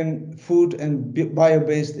Wageningen Food and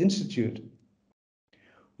Bio-Based Institute.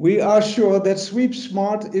 We are sure that Sweep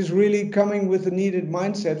Smart is really coming with the needed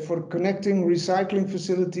mindset for connecting recycling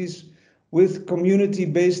facilities with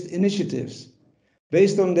community-based initiatives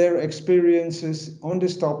based on their experiences on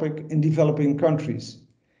this topic in developing countries.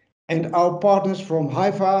 And our partners from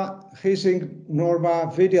Haifa, Geesink,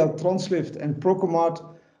 Norba, VDL Translift and Procomat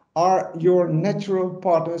are your natural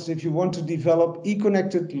partners if you want to develop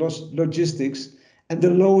e-connected logistics and the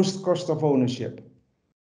lowest cost of ownership.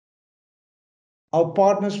 Our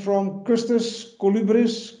partners from Custos,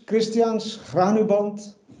 Colubris, Christians,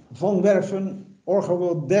 Granuband, Van Werven,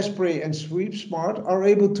 Orgawo, Despre and Sweep Smart are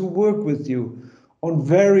able to work with you on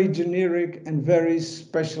very generic and very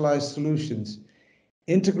specialized solutions,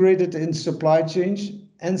 integrated in supply chains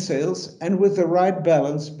and sales and with the right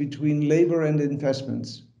balance between labor and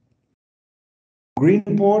investments. Green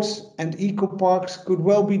ports and eco parks could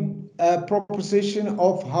well be a proposition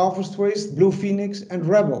of Harvest Waste, Blue Phoenix and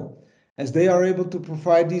Rebel, as they are able to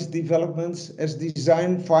provide these developments as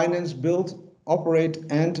design, finance, build, operate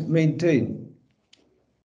and maintain.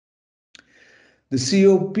 The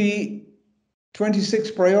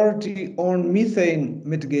COP26 priority on methane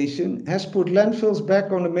mitigation has put landfills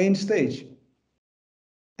back on the main stage.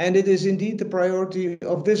 And it is indeed the priority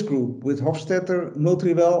of this group with Hofstetter,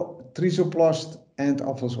 Multriwel, Trisoplast and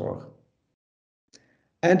Afvalzorg.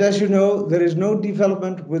 And as you know, there is no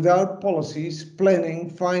development without policies, planning,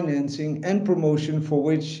 financing and promotion for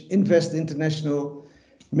which Invest International,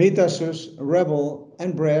 Metasus, Rebel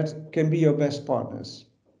and Brad can be your best partners.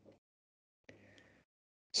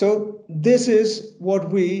 So this is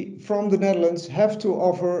what we from the Netherlands have to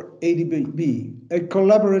offer ADB, a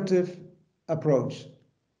collaborative approach.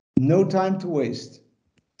 No time to waste.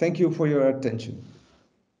 Thank you for your attention.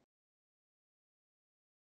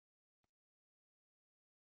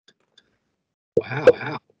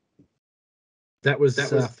 Wow. That was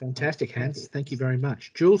fantastic, Hans. Thank you very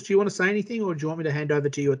much. Jules, do you want to say anything or do you want me to hand over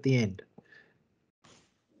to you at the end?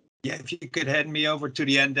 Yeah, if you could hand me over to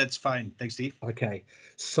the end, that's fine. Thanks, Steve. Okay,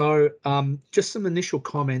 so just some initial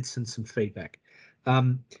comments and some feedback.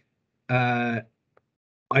 I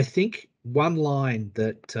think one line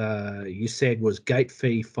that you said was gate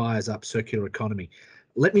fee fires up circular economy.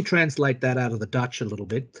 Let me translate that out of the Dutch a little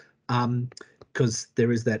bit, because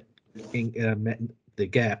there is that the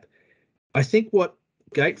gap. I think what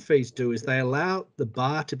gate fees do is they allow the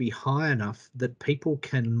bar to be high enough that people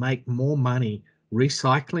can make more money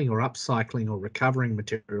recycling or upcycling or recovering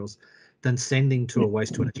materials than sending to a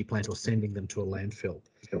waste to energy plant or sending them to a landfill.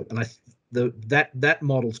 And that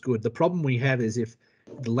model's good. The problem we have is if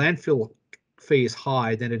the landfill fee is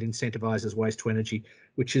high, then it incentivizes waste to energy,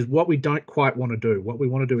 which is what we don't quite want to do. What we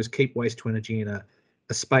want to do is keep waste to energy in a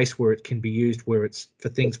space where it can be used, where it's for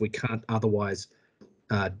things we can't otherwise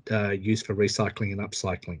use for recycling and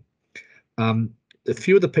upcycling. A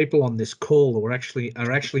few of the people on this call are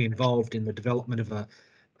actually involved in the development of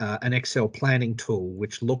an Excel planning tool,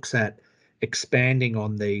 which looks at expanding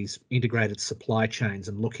on these integrated supply chains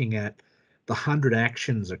and looking at the 100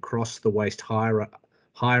 actions across the waste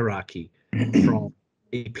hierarchy from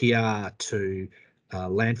EPR to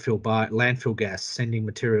landfill gas, sending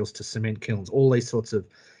materials to cement kilns, all these sorts of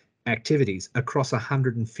activities across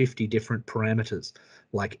 150 different parameters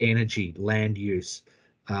like energy, land use,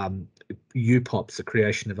 UPOPs, the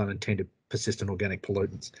creation of unintended persistent organic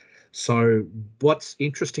pollutants. So what's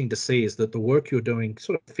interesting to see is that the work you're doing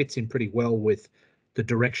sort of fits in pretty well with the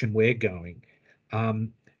direction we're going.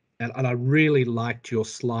 And I really liked your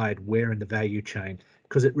slide, where in the value chain,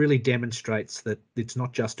 because it really demonstrates that it's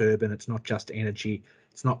not just urban, it's not just energy,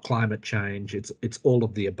 it's not climate change, it's all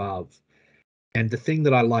of the above. And the thing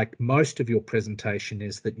that I liked most of your presentation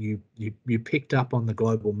is that you picked up on the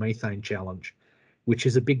global methane challenge, which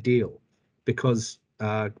is a big deal, because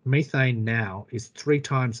methane now is 3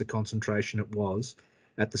 times the concentration it was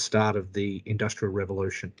at the start of the Industrial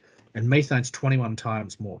Revolution. And methane's 21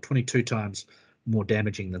 times more, 22 times more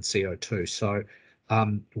damaging than CO2. So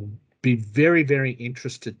be very, very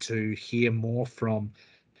interested to hear more from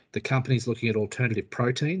the companies looking at alternative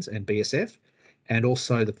proteins and BSF, and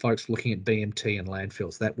also the folks looking at BMT and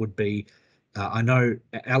landfills. That would be, I know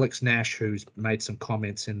Alex Nash, who's made some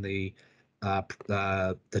comments in the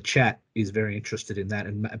chat, is very interested in that,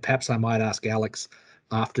 and perhaps I might ask Alex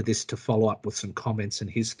after this to follow up with some comments and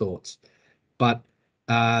his thoughts. But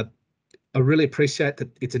I really appreciate that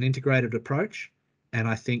it's an integrated approach, and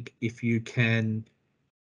I think if we can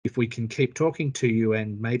keep talking to you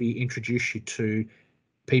and maybe introduce you to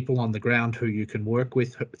people on the ground who you can work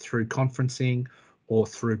with through conferencing or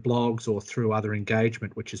through blogs or through other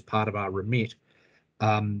engagement, which is part of our remit,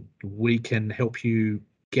 we can help you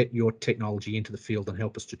get your technology into the field and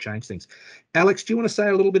help us to change things. Alex, do you want to say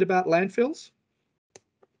a little bit about landfills?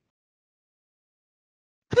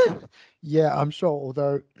 Yeah, I'm sure,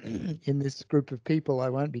 although in this group of people, I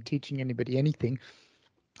won't be teaching anybody anything.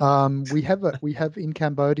 We have in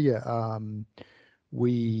Cambodia,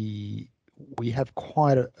 we have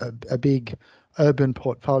quite a big urban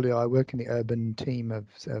portfolio. I work in the urban team of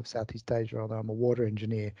Southeast Asia, although I'm a water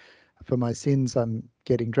engineer. For my sins, I'm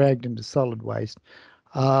getting dragged into solid waste.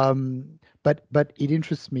 But it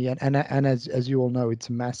interests me, and as you all know, it's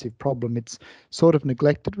a massive problem. It's sort of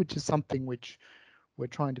neglected, which is something which we're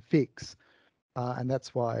trying to fix. And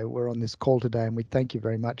that's why we're on this call today, and we thank you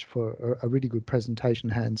very much for a really good presentation,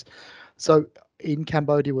 Hans. So in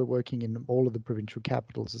Cambodia, we're working in all of the provincial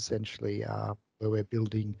capitals, essentially, where we're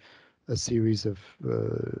building a series of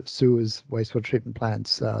sewers, wastewater treatment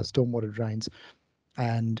plants, stormwater drains,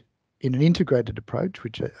 and in an integrated approach,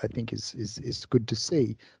 which I think is good to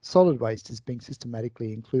see, solid waste is being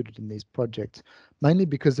systematically included in these projects, mainly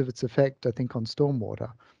because of its effect, I think, on stormwater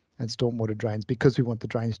and stormwater drains. Because we want the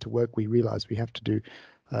drains to work, we realize we have to do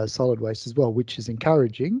solid waste as well, which is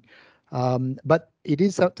encouraging. But it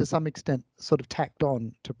is to some extent sort of tacked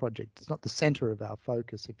on to projects. It's not the center of our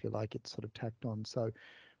focus, if you like. It's sort of tacked on. So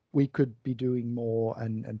we could be doing more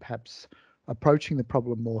and perhaps approaching the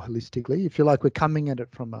problem more holistically. If you like, we're coming at it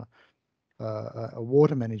from a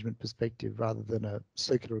water management perspective rather than a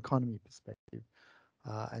circular economy perspective.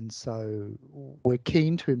 And so we're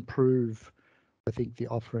keen to improve, I think, the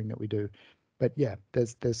offering that we do. But yeah,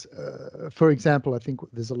 there's for example, I think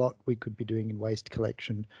there's a lot we could be doing in waste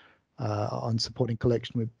collection, on supporting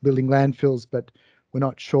collection with building landfills, but we're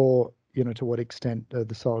not sure, to what extent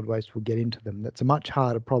the solid waste will get into them. That's a much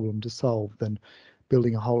harder problem to solve than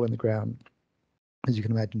building a hole in the ground, as you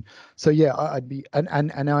can imagine. So yeah, I'd be,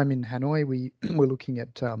 and now I'm in Hanoi. We're looking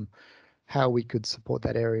at how we could support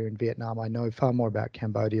that area in Vietnam. I know far more about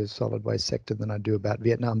Cambodia's solid waste sector than I do about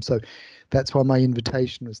Vietnam. So that's why my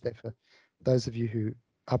invitation was there for those of you who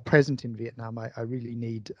are present in Vietnam. I really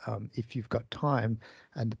need, if you've got time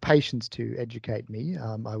and the patience to educate me,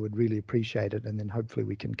 I would really appreciate it. And then hopefully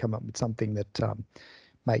we can come up with something that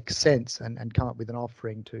makes sense and come up with an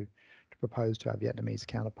offering to propose to our Vietnamese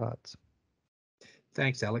counterparts.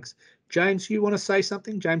 Thanks, Alex. James, you want to say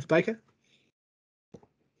something? James Baker?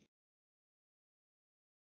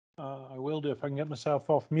 I will do if I can get myself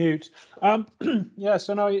off mute. Yeah,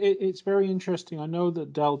 so no, it's very interesting. I know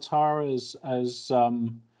that Deltara has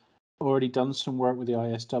already done some work with the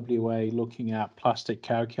ISWA looking at plastic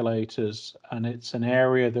calculators, and it's an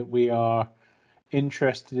area that we are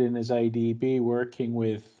interested in as ADB, working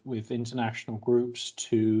with international groups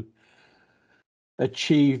to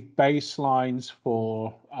achieve baselines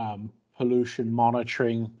for pollution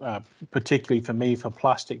monitoring, particularly for me for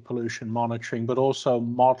plastic pollution monitoring, but also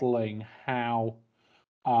modeling how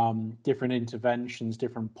different interventions,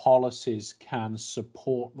 different policies can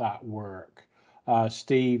support that work.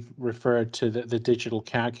 Steve referred to the digital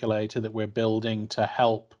calculator that we're building to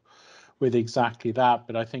help with exactly that,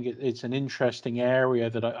 but I think it's an interesting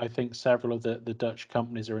area that I think several of the Dutch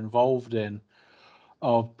companies are involved in.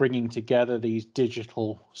 of bringing together these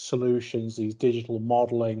digital solutions, these digital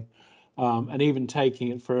modeling, and even taking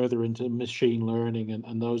it further into machine learning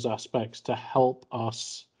and those aspects to help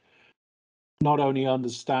us not only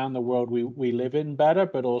understand the world we live in better,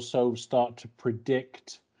 but also start to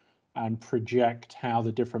predict and project how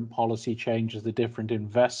the different policy changes, the different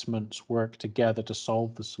investments work together to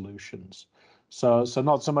solve the solutions. So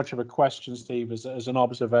not so much of a question, Steve, as an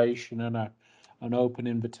observation and an open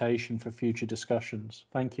invitation for future discussions.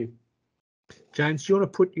 Thank you. James, do you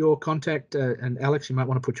want to put your contact, and Alex, you might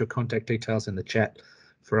want to put your contact details in the chat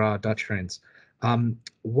for our Dutch friends.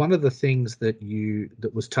 One of the things that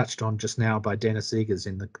was touched on just now by Dennis Eggers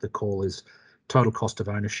in the call is total cost of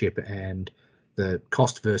ownership and the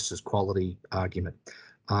cost versus quality argument.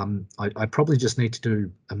 I probably just need to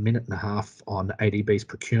do a minute and a half on ADB's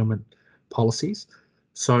procurement policies.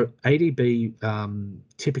 So ADB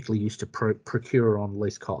typically used to procure on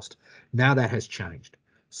least cost. Now that has changed.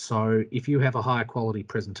 So if you have a higher quality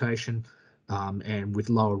presentation and with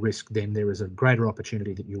lower risk, then there is a greater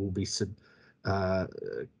opportunity that you will be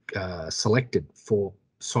selected for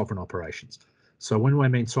sovereign operations. So when we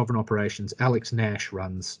mean sovereign operations, Alex Nash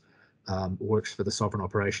works for the Sovereign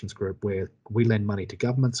Operations Group, where we lend money to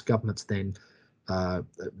governments. Governments then,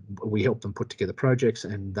 we help them put together projects,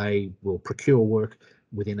 and they will procure work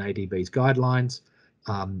within ADB's guidelines.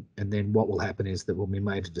 And then what will happen is that we'll be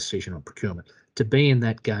made a decision on procurement. To be in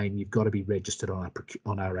that game, you've got to be registered on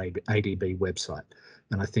our ADB website.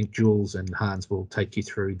 And I think Jules and Hans will take you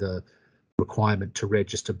through the requirement to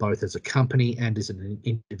register both as a company and as an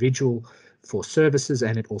individual for services,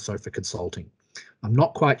 and also for consulting. I'm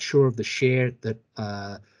not quite sure of the share that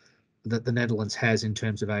that the Netherlands has in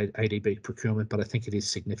terms of ADB procurement, but I think it is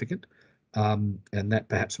significant, and that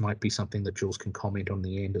perhaps might be something that Jules can comment on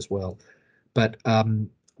the end as well. But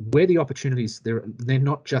where the opportunities, they're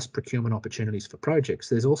not just procurement opportunities for projects.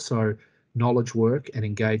 There's also knowledge work and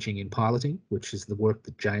engaging in piloting, which is the work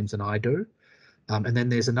that James and I do. And then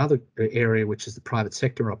there's another area, which is the private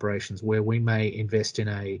sector operations, where we may invest in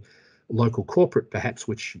a local corporate, perhaps,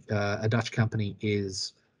 which a Dutch company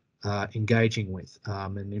is engaging with.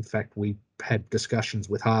 And in fact, we had discussions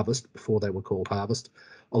with Harvest, before they were called Harvest,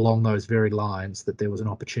 along those very lines, that there was an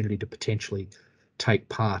opportunity to potentially take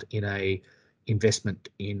part in a investment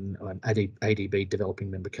in an ADB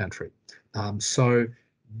developing member country. So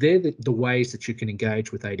they're the ways that you can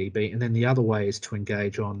engage with ADB. And then the other way is to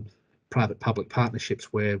engage on private-public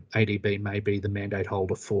partnerships, where ADB may be the mandate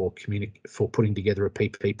holder for putting together a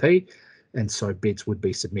PPP, and so bids would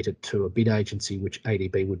be submitted to a bid agency, which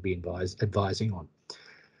ADB would be advising on.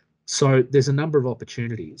 So there's a number of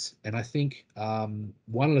opportunities, and I think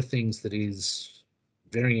one of the things that is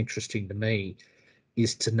very interesting to me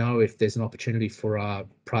is to know if there's an opportunity for our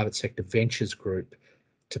private sector ventures group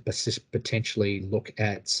to potentially look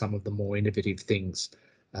at some of the more innovative things.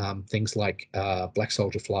 Things like black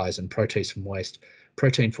soldier flies and protein from waste.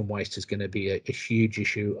 Protein from waste is going to be a huge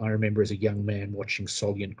issue. I remember as a young man watching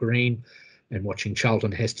Soylent Green and watching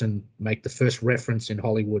Charlton Heston make the first reference in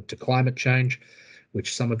Hollywood to climate change,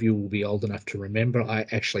 which some of you will be old enough to remember. I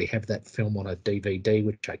actually have that film on a DVD,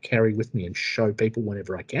 which I carry with me and show people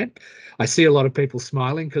whenever I can. I see a lot of people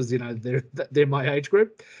smiling because, you know, they're my age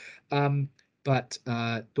group. But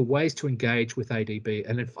the ways to engage with ADB,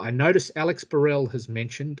 and if I notice Alex Burrell has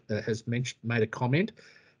made a comment,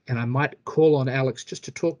 and I might call on Alex just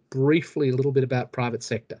to talk briefly a little bit about private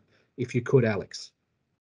sector, if you could, Alex.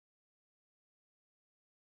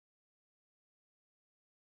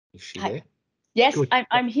 Is she there? Yes, Good.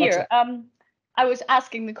 I'm here. I was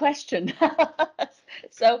asking the question.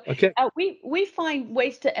 So okay. We find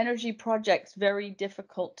waste to energy projects very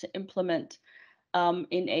difficult to implement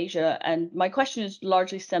in Asia. And my question is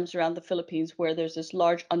largely stems around the Philippines, where there's this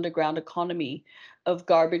large underground economy of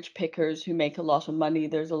garbage pickers who make a lot of money.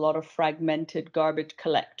 There's a lot of fragmented garbage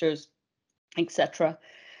collectors, etc.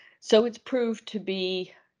 So it's proved to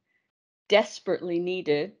be desperately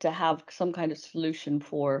needed to have some kind of solution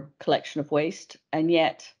for collection of waste. And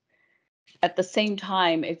yet, at the same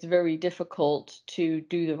time, it's very difficult to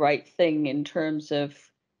do the right thing in terms of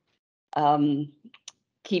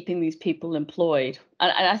keeping these people employed.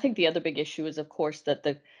 And I think the other big issue is, of course, that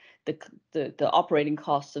the operating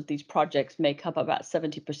costs of these projects make up about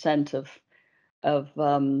 70% of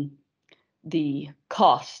the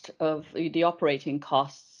cost of the operating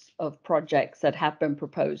costs of projects that have been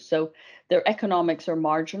proposed. So their economics are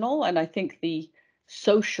marginal, and I think the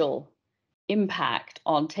social impact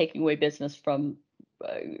on taking away business from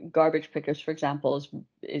garbage pickers, for example,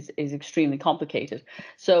 is extremely complicated.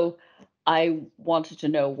 So I wanted to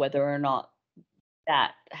know whether or not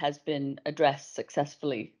that has been addressed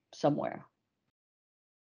successfully somewhere.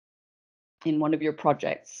 in one of your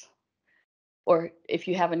projects, or if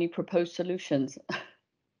you have any proposed solutions.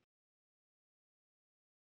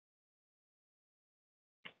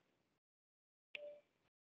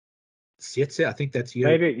 Sietse, I think that's you.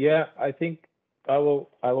 Maybe, yeah. I think I will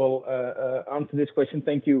answer this question.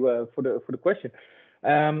 Thank you for the question.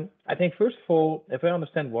 I think first of all, if I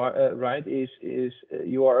understand right, is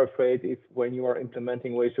you are afraid if when you are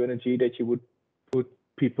implementing waste to energy that you would put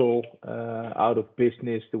people out of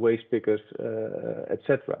business, the waste pickers,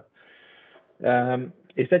 etc.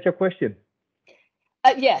 Is that your question?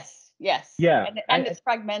 Yes. Yeah. And it's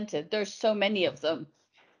fragmented. There's so many of them.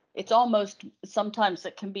 It's almost, sometimes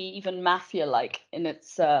it can be even mafia-like in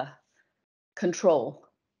its control.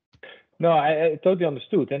 No, I totally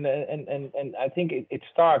understood, and I think it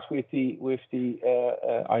starts with the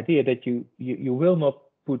idea that you will not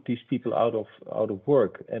put these people out of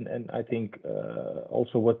work, and I think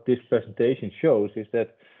also what this presentation shows is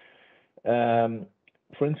that,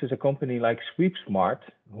 for instance, a company like SweepSmart,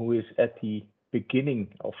 who is at the beginning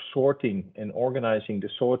of sorting and organizing the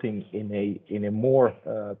sorting in a more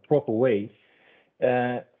proper way,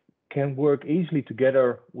 can work easily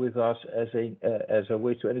together with us as a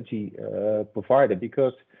waste to energy provider,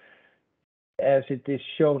 because as it is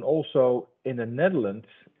shown also in the Netherlands,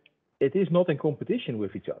 it is not in competition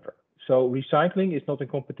with each other. So recycling is not in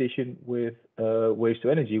competition with waste to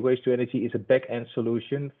energy. Waste to energy is a back-end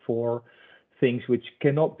solution for things which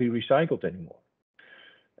cannot be recycled anymore.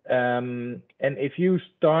 And if you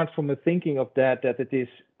start from the thinking of that it is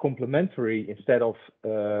complementary instead of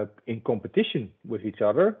in competition with each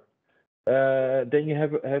other, then you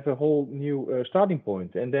have a whole new starting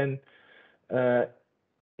point. And then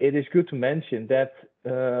it is good to mention that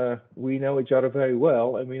we know each other very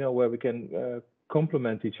well, and we know where we can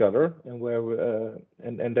complement each other, and where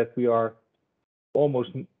and that we are almost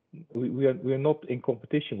we are not in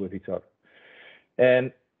competition with each other.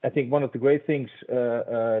 And I think one of the great things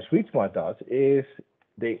SweepSmart does is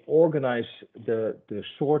they organize the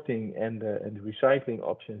sorting and the recycling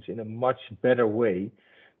options in a much better way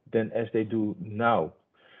than as they do now.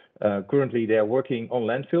 Currently, they are working on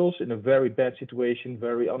landfills in a very bad situation,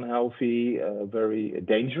 very unhealthy, very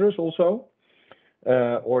dangerous also.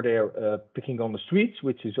 Or they're picking on the streets,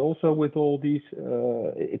 which is also with all these,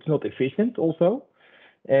 it's not efficient also.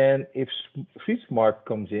 And if SweepSmart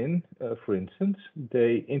comes in, for instance,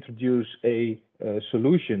 they introduce a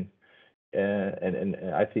solution, and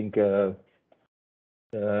I think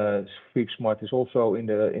SweepSmart is also in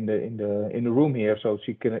the room here, so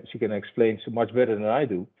she can explain so much better than I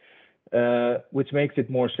do, which makes it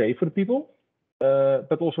more safe for the people,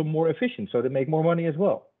 but also more efficient, so they make more money as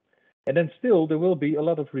well. And then still there will be a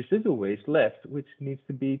lot of residual waste left, which needs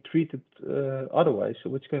to be treated otherwise,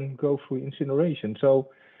 which can go through incineration. So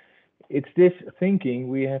it's this thinking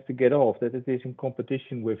we have to get off, that it is in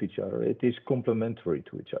competition with each other. It is complementary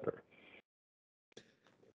to each other.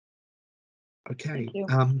 Okay.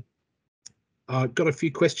 I've got a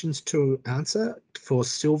few questions to answer. For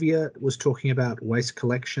Sylvia, was talking about waste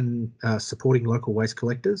collection, supporting local waste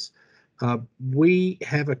collectors. We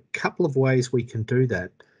have a couple of ways we can do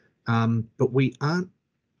that. But we aren't,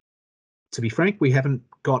 to be frank, we haven't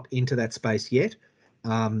got into that space yet.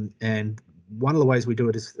 And one of the ways we do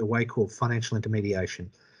it is a way called financial intermediation,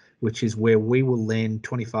 which is where we will lend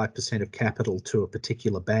 25% of capital to a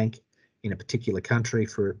particular bank in a particular country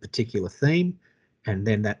for a particular theme. And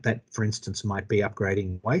then that, for instance, might be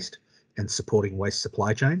upgrading waste and supporting waste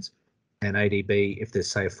supply chains. And ADB, if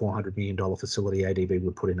there's, say, a $400 million facility, ADB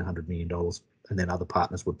would put in $100 million, and then other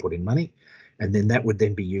partners would put in money. And then that would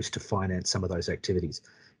then be used to finance some of those activities.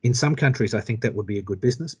 In some countries, I think that would be a good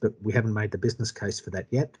business, but we haven't made the business case for that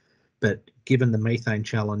yet. But given the methane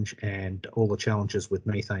challenge and all the challenges with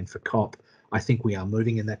methane for COP, I think we are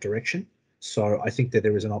moving in that direction. So I think that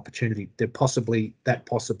there is an opportunity that possibly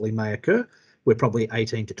may occur. We're probably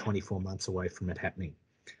 18 to 24 months away from it happening.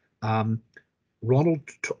 Ronald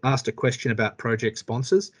asked a question about project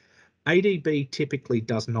sponsors. ADB typically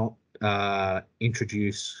does not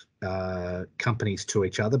introduce companies to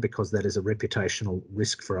each other because that is a reputational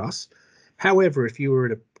risk for us. However, if you were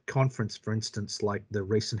at a conference, for instance, like the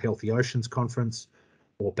recent Healthy Oceans conference,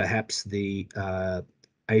 or perhaps the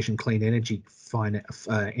Asian Clean Energy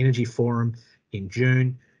Energy Forum in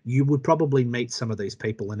June, you would probably meet some of these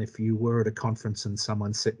people. And if you were at a conference and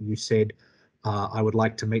someone said, I would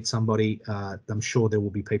like to meet somebody, I'm sure there will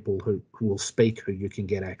be people who will speak who you can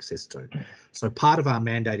get access to. So part of our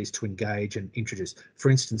mandate is to engage and introduce. For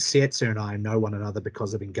instance, Sietse and I know one another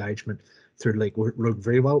because of engagement through League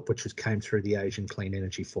very well, which came through the Asian Clean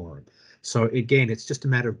Energy Forum. So again, it's just a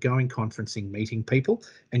matter of going conferencing, meeting people,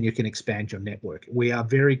 and you can expand your network. We are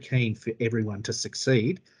very keen for everyone to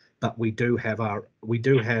succeed, but we do have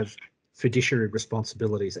fiduciary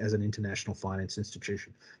responsibilities as an international finance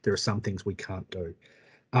institution. There are some things we can't do.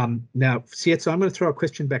 Now, Sietso, I'm going to throw a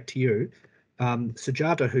question back to you.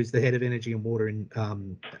 Sujata, who's the head of energy and water in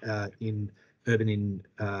Urban in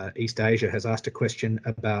East Asia, has asked a question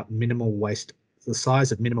about minimal waste, the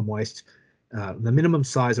size of minimum waste, the minimum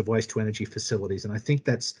size of waste to energy facilities, and I think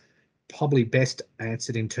that's probably best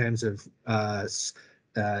answered in terms of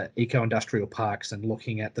eco-industrial parks and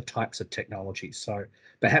looking at the types of technologies. So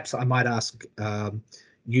perhaps I might ask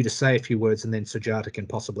you to say a few words, and then Sujata can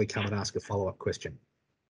possibly come and ask a follow-up question.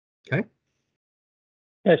 Okay.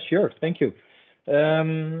 Yeah, sure. Thank you.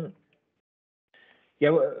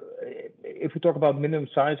 Yeah, if we talk about minimum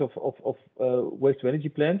size of waste to energy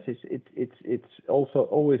plants, it's also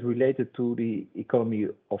always related to the economy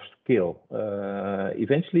of scale.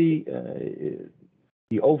 Eventually,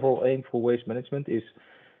 the overall aim for waste management is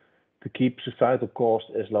to keep societal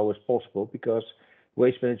costs as low as possible, because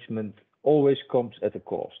waste management always comes at a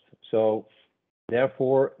cost. So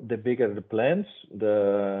therefore, the bigger the plants,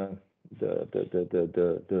 the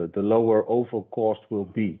lower overall cost will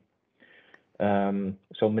be.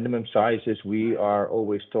 So minimum sizes we are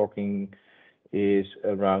always talking is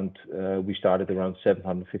around, we started around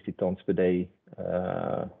 750 tons per day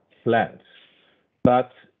plants.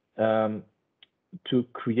 But to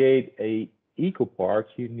create a eco park,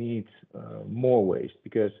 you need more waste,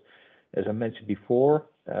 because as I mentioned before,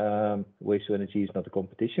 waste to energy is not a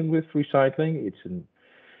competition with recycling.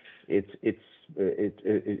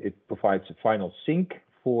 It provides a final sink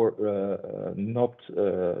for not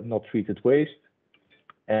treated waste,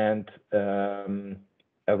 and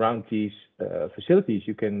around these facilities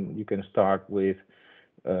you can start with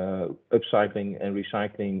upcycling and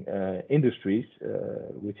recycling industries,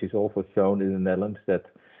 which is also shown in the Netherlands, that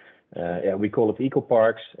we call it eco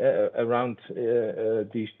parks. Around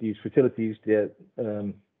these facilities that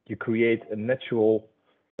you create a natural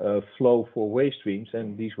flow for waste streams,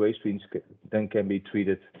 and these waste streams then can be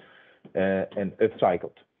treated and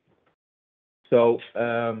upcycled. So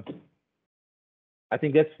I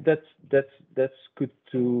think that's good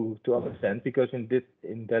to understand, because in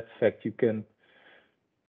that fact you can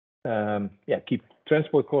keep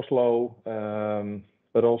transport costs low,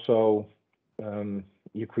 but also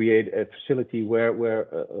you create a facility where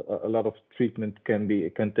a lot of treatment can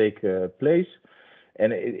take place,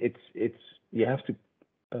 and you have to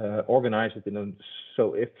organize it in a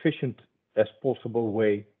so efficient as possible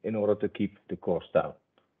way in order to keep the cost down.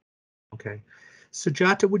 Okay.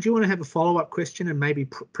 Sujata, would you want to have a follow-up question and maybe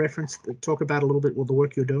preference talk about a little bit what the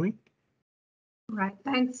work you're doing? Right.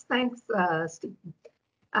 Thanks, Steve.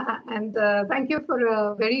 And thank you for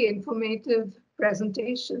a very informative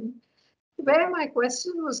presentation. Where my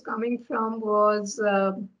question was coming from was,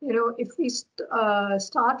 if we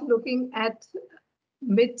start looking at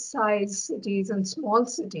mid-sized cities and small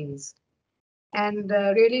cities, and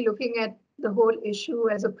really looking at the whole issue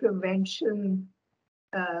as a prevention,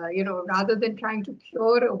 rather than trying to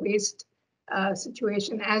cure a waste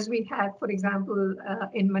situation, as we have, for example,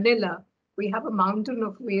 in Manila, we have a mountain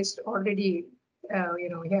of waste already,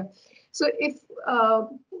 here. So if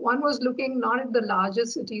one was looking not at the larger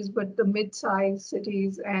cities, but the mid-sized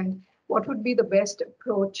cities, and what would be the best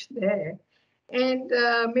approach there? And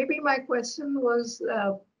maybe my question was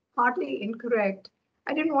partly incorrect.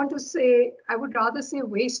 I didn't want to say, I would rather say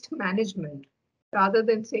waste management rather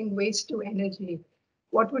than saying waste to energy.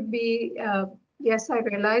 What would be, yes, I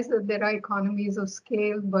realize that there are economies of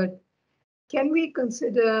scale, but can we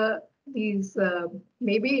consider these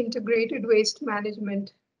maybe integrated waste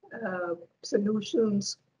management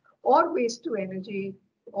solutions, or waste to energy,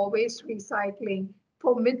 or waste recycling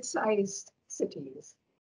for mid-sized cities?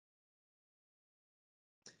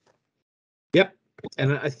 Yep.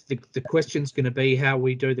 And I think the question's going to be how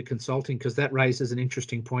we do the consulting, because that raises an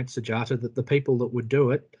interesting point, Sujata, that the people that would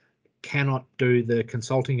do it cannot do the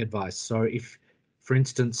consulting advice. So if, for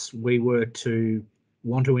instance, we were to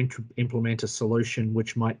want to implement a solution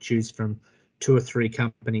which might choose from 2 or 3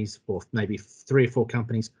 companies, or maybe 3 or 4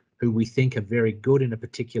 companies who we think are very good in a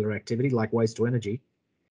particular activity like waste to energy,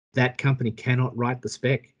 that company cannot write the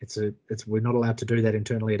spec. We're not allowed to do that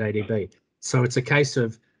internally at ADB. So it's a case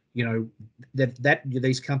of, that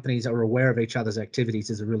these companies are aware of each other's activities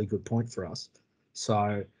is a really good point for us.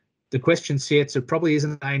 So the question, Sietso, probably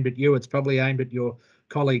isn't aimed at you. It's probably aimed at your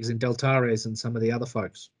colleagues in Deltares and some of the other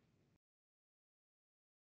folks.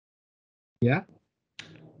 Yeah.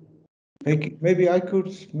 Maybe I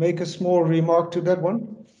could make a small remark to that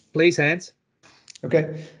one. Please, Hans.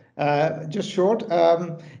 Okay, just short.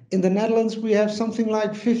 In the Netherlands, we have something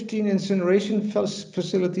like 15 incineration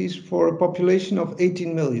facilities for a population of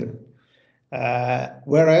 18 million.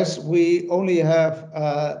 Whereas we only have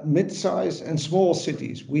mid-size and small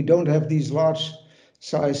cities. We don't have these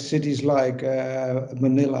large-size cities like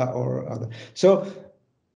Manila or other. So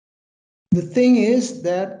the thing is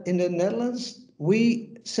that in the Netherlands,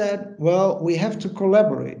 we said, well, we have to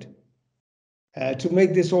collaborate to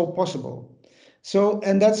make this all possible. So,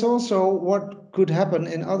 and that's also what could happen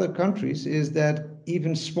in other countries, is that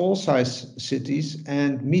even small-sized cities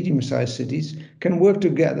and medium-sized cities can work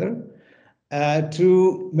together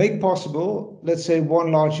to make possible, let's say,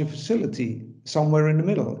 one larger facility somewhere in the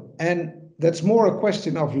middle. And that's more a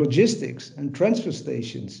question of logistics and transfer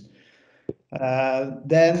stations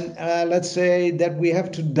than, let's say, that we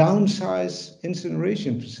have to downsize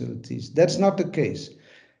incineration facilities. That's not the case.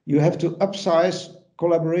 You have to upsize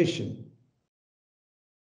collaboration.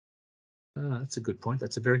 That's a good point.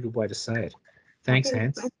 That's a very good way to say it. Thanks, Okay,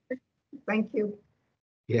 Hans. thank you.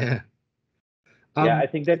 Yeah. Yeah, I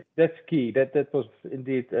think that's key. That was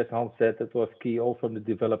indeed, as Hans said, that was key also in the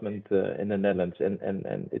development in the Netherlands, and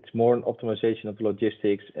it's more an optimization of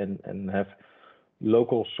logistics and have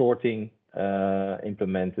local sorting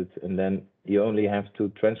implemented, and then you only have to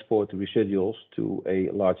transport the residuals to a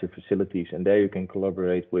larger facilities, and there you can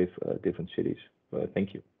collaborate with different cities.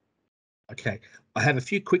 Thank you. Okay, I have a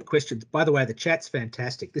few quick questions. By the way, the chat's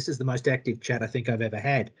fantastic. This is the most active chat I think I've ever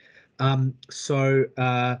had.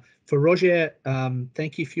 For Roger,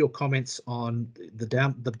 thank you for your comments on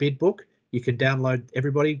the bid book. You can download.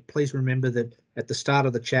 Everybody, please remember that at the start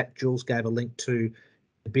of the chat, Jules gave a link to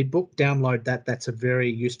the bid book. Download that. That's a very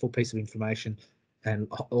useful piece of information and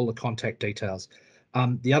all the contact details.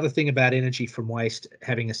 The other thing about energy from waste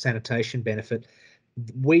having a sanitation benefit,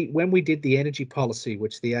 when we did the energy policy,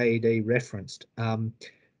 which the AED referenced,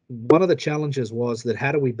 one of the challenges was that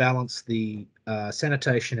how do we balance the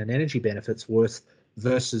sanitation and energy benefits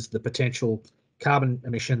versus the potential carbon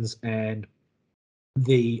emissions and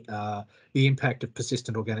the impact of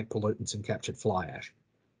persistent organic pollutants and captured fly ash.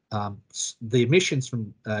 The emissions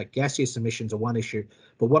from gaseous emissions are one issue,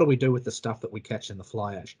 but what do we do with the stuff that we catch in the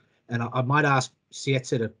fly ash? And I might ask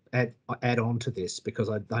Sietze to add on to this, because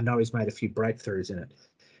I know he's made a few breakthroughs in it.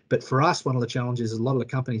 But for us, one of the challenges is a lot of the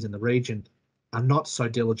companies in the region are not so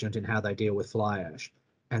diligent in how they deal with fly ash.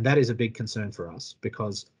 And that is a big concern for us,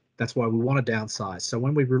 because that's why we want to downsize. So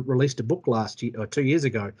when we released a book last year or 2 years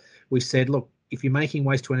ago, we said, look, if you're making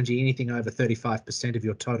waste to energy anything over 35% of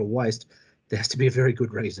your total waste, there has to be a very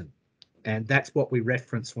good reason. And that's what we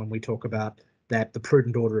reference when we talk about that, the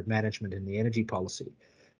prudent order of management in the energy policy.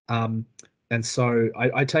 And so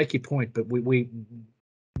I take your point, but we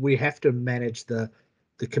have to manage the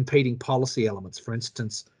competing policy elements. For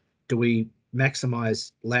instance, do we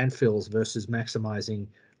maximize landfills versus maximizing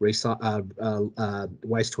waste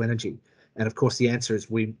to energy? And of course, the answer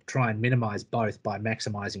is we try and minimize both by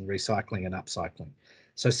maximizing recycling and upcycling.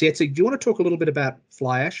 So Sietze, do you want to talk a little bit about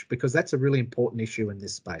fly ash? Because that's a really important issue in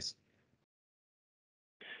this space.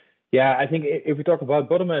 Yeah, I think if we talk about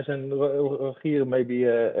biomass, and Rogier maybe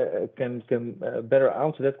can better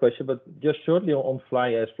answer that question, but just shortly on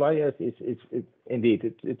fly ash. Fly ash is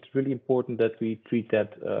indeed it's really important that we treat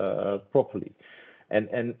that properly,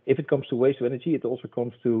 and if it comes to waste to energy, it also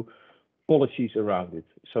comes to policies around it.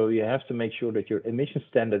 So you have to make sure that your emission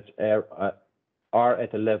standards are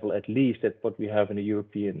at a level at least at what we have in the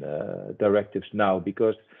European directives now,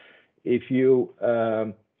 because if you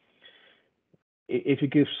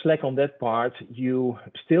give slack on that part, you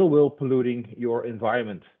still will polluting your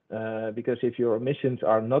environment, because if your emissions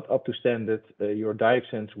are not up to standard, your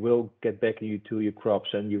dioxins will get back into your crops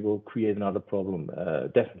and you will create another problem,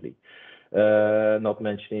 definitely. Not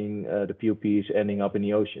mentioning the POPs ending up in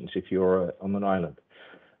the oceans if you're on an island.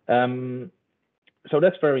 So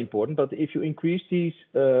that's very important. But if you increase these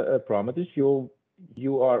parameters,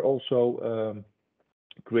 you are also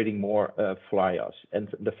creating more fly ash, and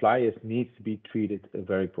the fly ash needs to be treated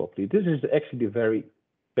very properly. This is actually the very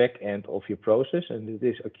back end of your process, and it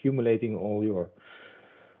is accumulating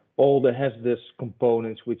all the hazardous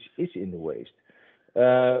components which is in the waste,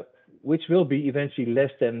 which will be eventually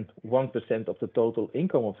less than 1% of the total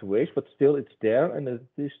income of the waste, but still it's there and it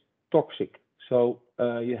is toxic. So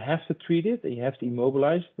you have to treat it, and you have to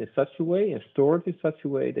immobilize it in such a way and store it in such a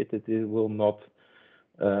way that it will not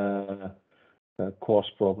cause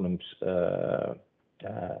problems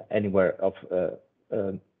anywhere of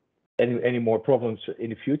any more problems in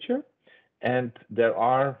the future. And there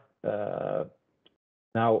are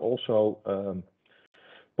now also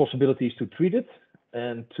possibilities to treat it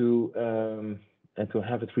and to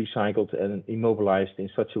have it recycled and immobilized in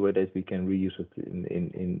such a way that we can reuse it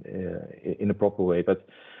in a proper way. But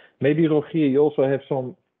maybe Rogier, you also have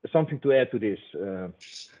something to add to this.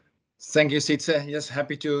 Thank you, Sietse. Yes,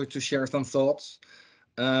 happy to share some thoughts.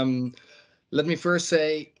 Let me first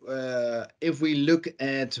say, if we look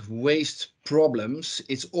at waste problems,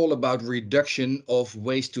 it's all about reduction of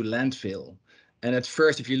waste to landfill. And at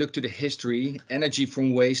first, if you look to the history, energy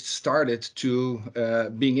from waste started to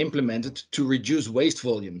being implemented to reduce waste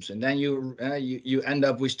volumes. And then you end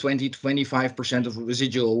up with 20-25% of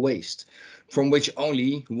residual waste, from which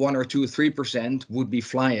only 1 or 2, 3% would be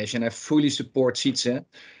fly ash. And I fully support Sietse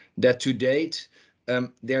that to date,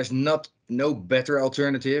 there's no better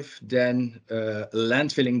alternative than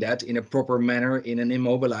landfilling that in a proper manner, in an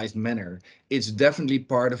immobilized manner. It's definitely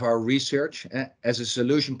part of our research as a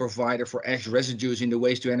solution provider for ash residues in the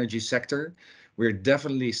waste to energy sector. We're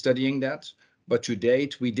definitely studying that, but to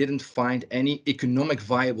date, we didn't find any economic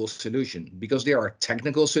viable solution, because there are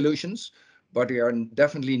technical solutions, but they are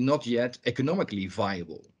definitely not yet economically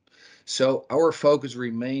viable. So our focus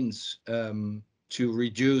remains to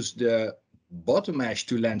reduce the bottom ash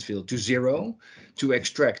to landfill to zero, to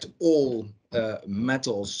extract all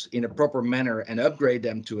metals in a proper manner and upgrade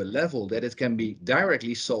them to a level that it can be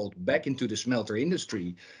directly sold back into the smelter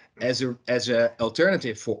industry as a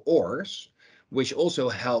alternative for ores, which also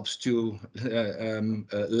helps to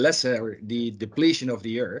lessen the depletion of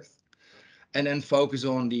the earth. And then focus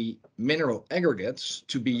on the mineral aggregates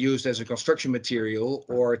to be used as a construction material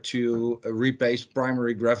or to replace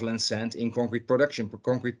primary gravel and sand in concrete production,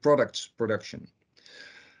 concrete products production.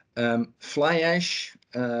 Fly ash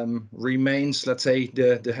remains, let's say,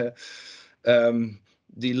 the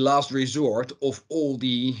last resort of all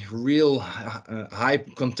the real high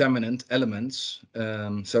contaminant elements.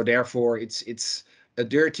 So therefore, it's a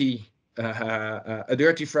dirty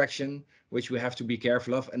fraction, which we have to be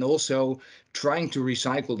careful of, and also trying to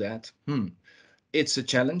recycle that. It's a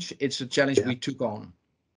challenge. It's a challenge we took on.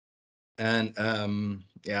 And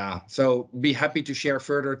yeah, so be happy to share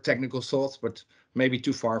further technical thoughts, but maybe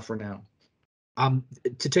too far for now.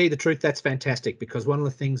 To tell you the truth, that's fantastic, because one of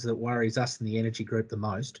the things that worries us in the energy group the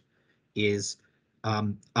most is,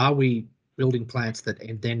 are we building plants that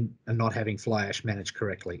and then are not having fly ash managed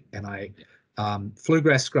correctly? And flue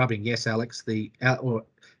gas scrubbing, yes, Alex, or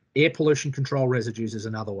air pollution control residues is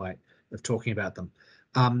another way of talking about them.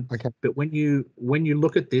 Okay. But when you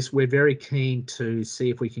look at this, we're very keen to see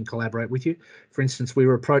if we can collaborate with you. For instance, we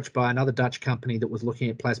were approached by another Dutch company that was looking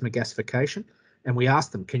at plasma gasification, and we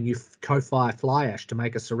asked them, can you co-fire fly ash to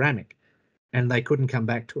make a ceramic? And they couldn't come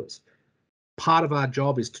back to us. Part of our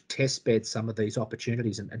job is to test bed some of these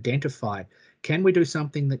opportunities and identify, can we do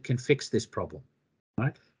something that can fix this problem,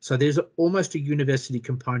 right? So there's almost a university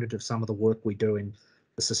component of some of the work we do in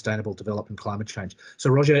the sustainable development climate change. So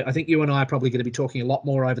Roger, I think you and I are probably going to be talking a lot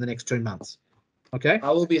more over the next 2 months. Okay. I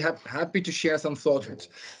will be happy to share some thoughts.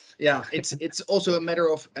 Yeah, it's also a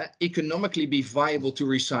matter of economically be viable to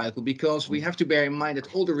recycle, because we have to bear in mind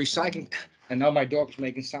that all the recycling, and now my dog is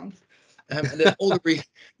making sound, that all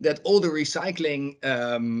the recycling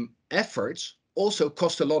efforts also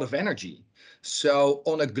cost a lot of energy. So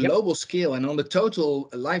on a global scale and on the total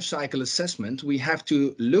life cycle assessment, we have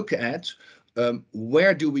to look at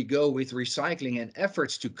where do we go with recycling and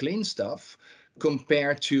efforts to clean stuff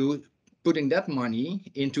compared to putting that money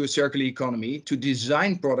into a circular economy to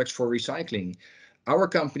design products for recycling. Our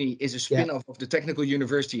company is a spin-off of the Technical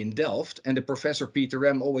University in Delft, and the professor Peter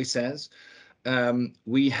Rem always says,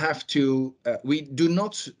 we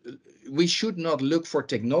should not look for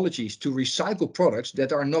technologies to recycle products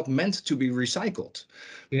that are not meant to be recycled.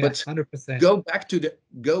 Yeah, but 100%. Go back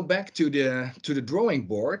to the drawing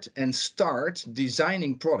board and start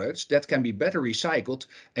designing products that can be better recycled,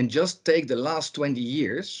 and just take the last 20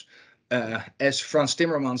 years. As Frans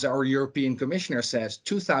Timmermans, our European Commissioner, says,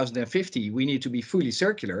 2050, we need to be fully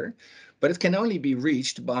circular, but it can only be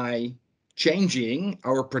reached by changing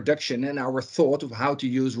our production and our thought of how to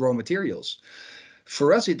use raw materials.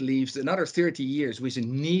 For us, it leaves another 30 years with a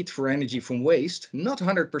need for energy from waste, not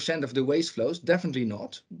 100% of the waste flows, definitely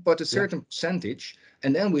not, but a certain percentage.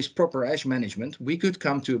 And then with proper ash management, we could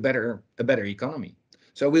come to a better economy.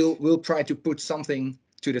 So we'll try to put something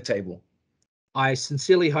to the table. I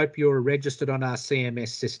sincerely hope you're registered on our CMS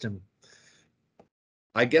system.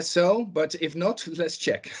 I guess so, but if not, let's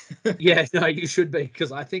check. Yeah, no, you should be,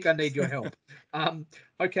 because I think I need your help.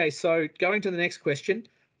 Okay, so going to the next question.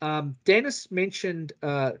 Dennis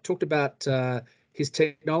talked about his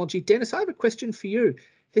technology. Dennis, I have a question for you.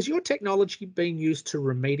 Has your technology been used to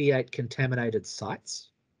remediate contaminated sites?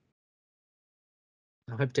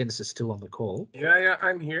 I hope Dennis is still on the call. Yeah,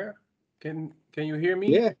 I'm here. Can you hear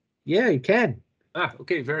me? Yeah, you can.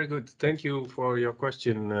 Okay, very good. Thank you for your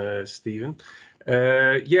question, Stephen.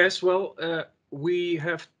 Yes, well, we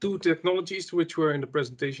have two technologies which were in the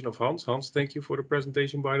presentation of Hans. Hans, thank you for the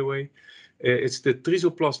presentation, by the way. It's the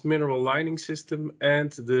Trisoplast mineral lining system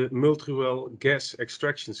and the Multiwell gas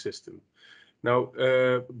extraction system. Now,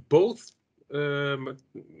 both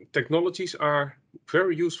technologies are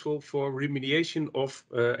very useful for remediation of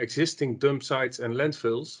existing dump sites and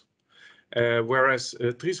landfills. Whereas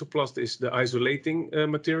Trisoplast is the isolating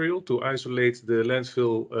material to isolate the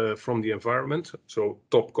landfill from the environment, so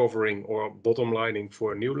top covering or bottom lining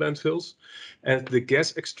for new landfills. And the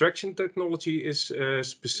gas extraction technology is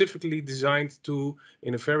specifically designed to,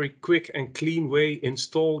 in a very quick and clean way,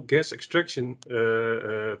 install gas extraction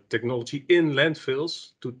technology in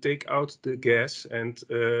landfills to take out the gas and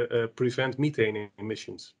prevent methane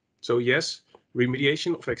emissions. So yes,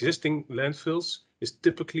 remediation of existing landfills is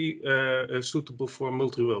typically suitable for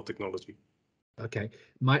multi-well technology. Okay.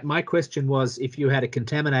 My question was, if you had a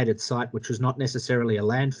contaminated site, which was not necessarily a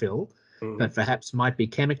landfill, but perhaps might be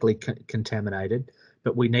chemically contaminated,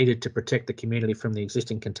 but we needed to protect the community from the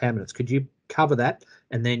existing contaminants, could you cover that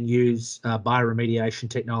and then use bioremediation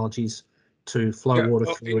technologies to flow water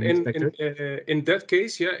through and inspect it? In that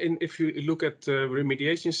case, yeah, if you look at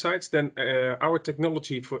remediation sites, then our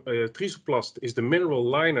technology for Trisoplast is the mineral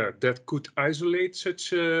liner that could isolate such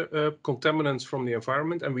contaminants from the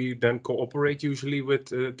environment, and we then cooperate usually with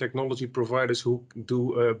technology providers who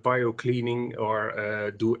do bio-cleaning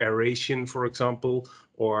or do aeration, for example,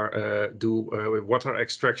 or do water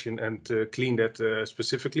extraction and clean that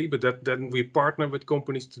specifically. But then we partner with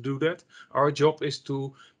companies to do that. Our job is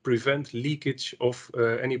to prevent leakage of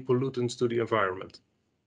any pollutants to the environment.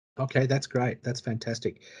 Okay, that's great. That's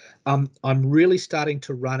fantastic. I'm really starting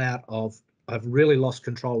to run out of, I've really lost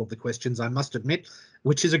control of the questions, I must admit,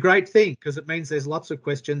 which is a great thing because it means there's lots of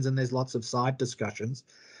questions and there's lots of side discussions.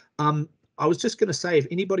 I was just going to say, if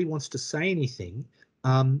anybody wants to say anything,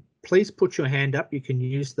 please put your hand up. You can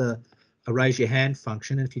use the raise your hand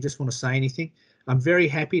function. And if you just want to say anything, I'm very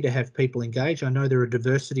happy to have people engage. I know there are a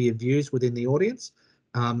diversity of views within the audience,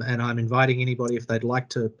 and I'm inviting anybody, if they'd like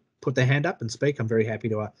to put their hand up and speak, I'm very happy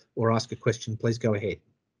to, or ask a question. Please go ahead.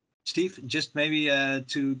 Steve, just maybe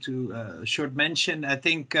to short mention, I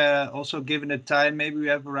think also given the time, maybe we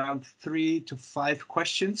have around 3 to 5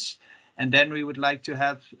 questions, and then we would like to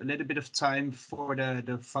have a little bit of time for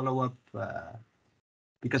the follow-up,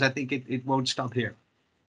 because I think it won't stop here.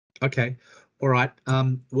 Okay, all right.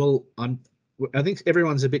 Well, I think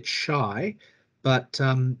everyone's a bit shy, but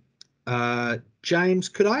James,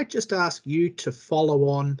 could I just ask you to follow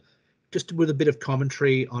on just with a bit of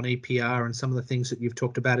commentary on EPR and some of the things that you've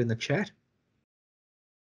talked about in the chat?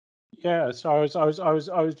 Yeah, so I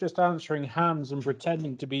was just answering Hans and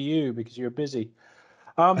pretending to be you because you're busy.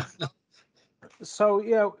 So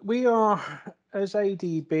yeah, we are, as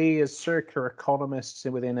ADB, as circular economists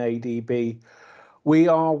within ADB, we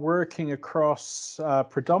are working across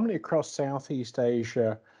predominantly across Southeast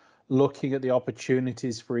Asia, looking at the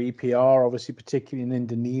opportunities for EPR, obviously particularly in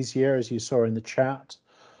Indonesia, as you saw in the chat,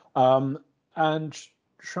 and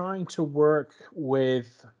trying to work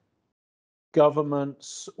with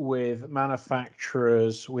governments, with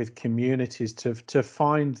manufacturers, with communities to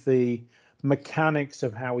find the mechanics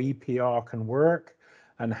of how EPR can work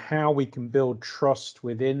and how we can build trust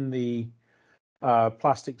within the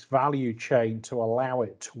plastics value chain to allow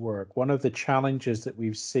it to work. One of the challenges that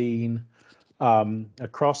we've seen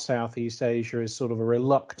across Southeast Asia is sort of a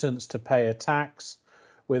reluctance to pay a tax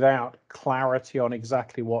without clarity on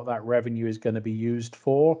exactly what that revenue is going to be used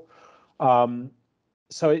for.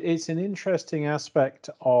 So it's an interesting aspect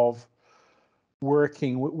of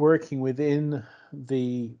working within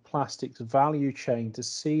the plastics value chain to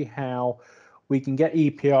see how we can get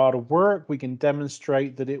EPR to work. We can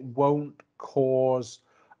demonstrate that it won't cause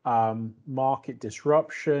market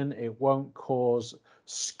disruption. It won't cause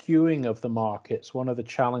skewing of the markets. One of the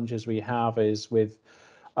challenges we have is with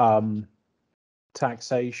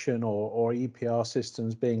taxation or EPR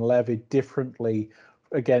systems being levied differently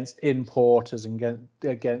against importers and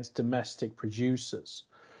against domestic producers.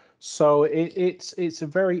 So it's a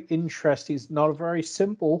very interesting, it's not a very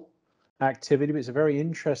simple activity, but it's a very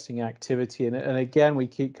interesting activity. And again, we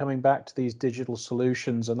keep coming back to these digital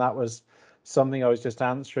solutions, and that was something I was just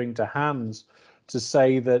answering to Hans, to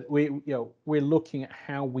say that we're looking at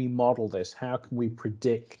how we model this. How can we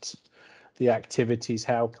predict the activities?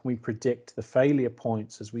 How can we predict the failure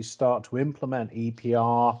points as we start to implement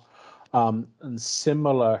EPR and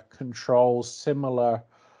similar controls, similar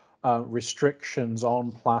restrictions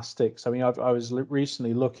on plastics. I mean, I was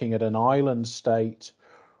recently looking at an island state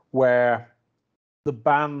where the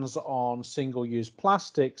bans on single-use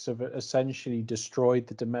plastics have essentially destroyed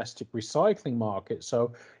the domestic recycling market.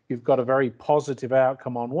 So you've got a very positive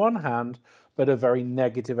outcome on one hand, but a very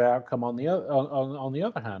negative outcome on the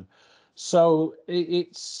other hand. So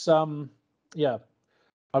it's yeah,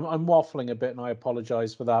 I'm waffling a bit, and I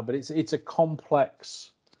apologize for that. But it's a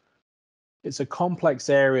complex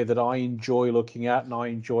area that I enjoy looking at and I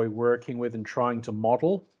enjoy working with and trying to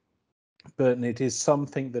model. But it is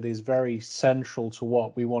something that is very central to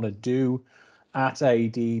what we want to do at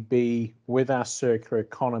ADB with our circular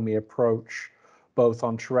economy approach, both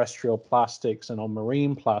on terrestrial plastics and on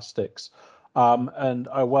marine plastics. And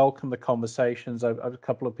I welcome the conversations. A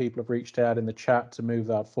couple of people have reached out in the chat to move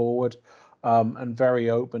that forward, and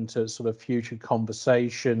very open to sort of future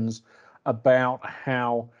conversations about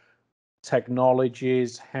how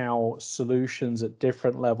technologies, how solutions at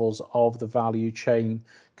different levels of the value chain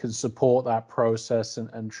can support that process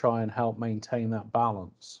and try and help maintain that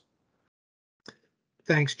balance.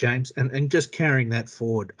 Thanks, James. And just carrying that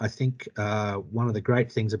forward, I think one of the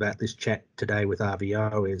great things about this chat today with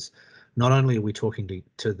RVO is not only are we talking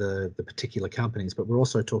to the particular companies, but we're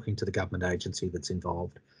also talking to the government agency that's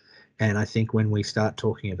involved. And I think when we start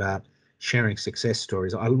talking about sharing success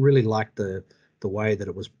stories, I really like the way that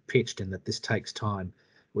it was pitched, and that this takes time.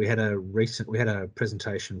 We had a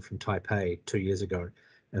presentation from Taipei 2 years ago,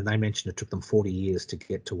 and they mentioned it took them 40 years to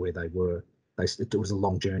get to where they were. It was a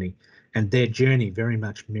long journey, and their journey very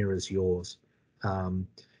much mirrors yours. It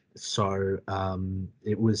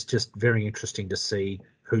was just very interesting to see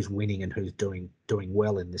who's winning and who's doing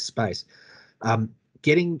well in this space.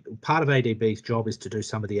 Getting part of ADB's job is to do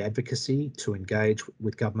some of the advocacy, to engage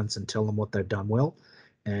with governments and tell them what they've done well.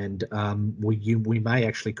 And we may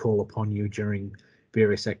actually call upon you during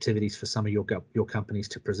various activities for some of your companies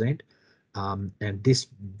to present. And this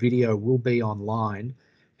video will be online,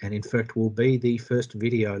 and in fact will be the first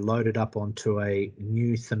video loaded up onto a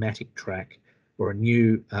new thematic track or a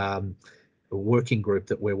new working group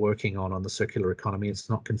that we're working on the circular economy. It's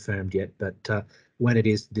not confirmed yet, but when it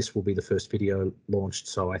is, this will be the first video launched.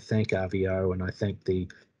 So I thank RVO and I thank the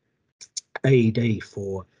AED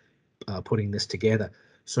for putting this together.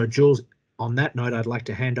 So Jules, on that note, I'd like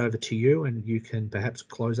to hand over to you, and you can perhaps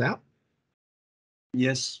close out.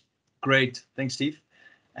 Yes, great. Thanks, Steve.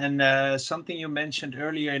 And something you mentioned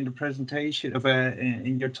earlier in the presentation of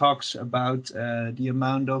in your talks about the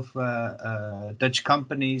amount of Dutch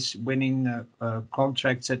companies winning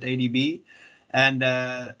contracts at ADB. And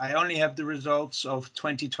I only have the results of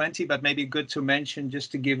 2020, but maybe good to mention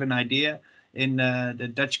just to give an idea. In the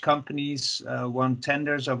Dutch companies won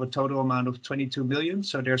tenders of a total amount of 22 million.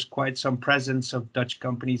 So there's quite some presence of Dutch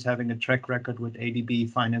companies having a track record with ADB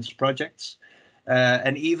financed projects.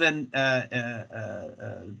 And even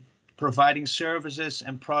providing services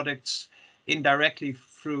and products indirectly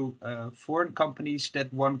through foreign companies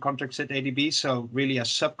that won contracts at ADB. So really as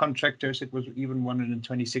subcontractors, it was even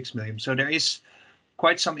 126 million. So there is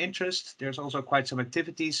quite some interest. There's also quite some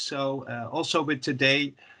activities. So also with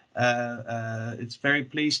today, it's very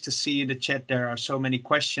pleased to see in the chat there are so many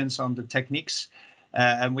questions on the techniques,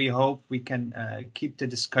 and we hope we can keep the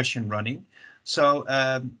discussion running. So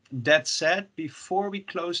that said, before we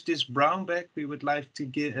close this brown bag, we would like to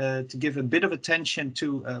give a bit of attention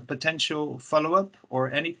to potential follow-up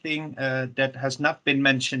or anything that has not been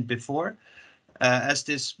mentioned before, as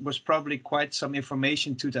this was probably quite some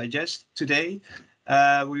information to digest today.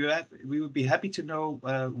 We would be happy to know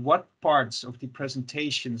what parts of the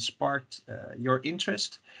presentation sparked your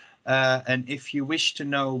interest. And if you wish to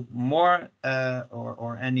know more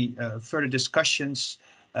or any further discussions,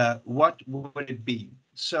 what would it be?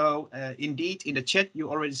 So indeed, in the chat, you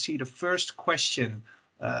already see the first question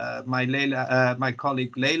my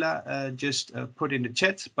colleague Leila just put in the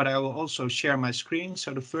chat, but I will also share my screen.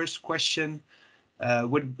 So the first question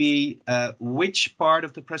would be, which part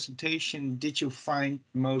of the presentation did you find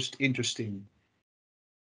most interesting?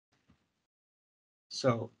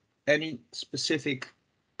 So any specific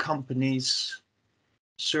companies,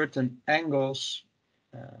 certain angles?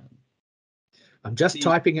 I'm just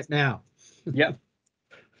typing it now. Yeah.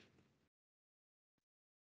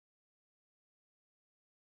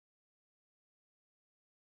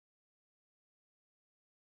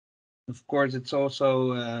 Of course, it's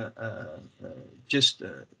also just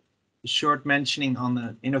short mentioning on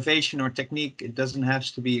the innovation or technique. It doesn't have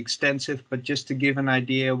to be extensive, but just to give an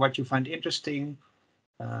idea what you find interesting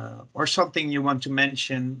or something you want to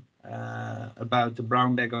mention about the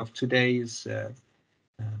brown bag of today is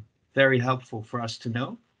very helpful for us to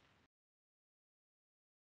know.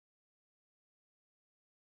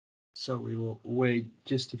 So we will wait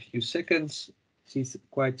just a few seconds. See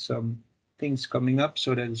quite some things coming up,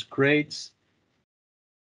 so that is great.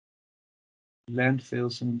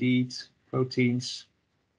 Landfills indeed, proteins.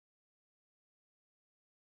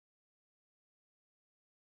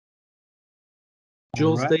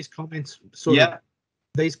 Jules, Right. these comments sort Yeah. of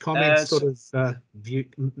these comments sort of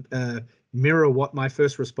mirror what my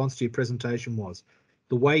first response to your presentation was.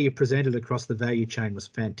 The way you presented across the value chain was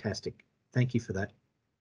fantastic. Thank you for that.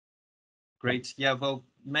 Great. Yeah, well,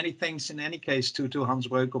 many thanks in any case to Hans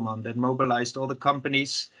Reukelman that mobilized all the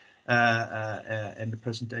companies in the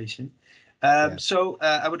presentation. Yeah. So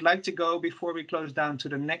I would like to go, before we close down, to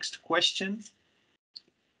the next question.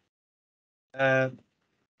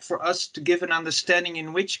 For us to give an understanding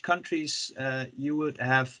in which countries you would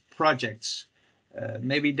have projects.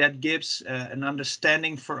 Maybe that gives an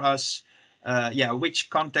understanding for us, which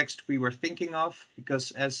context we were thinking of, because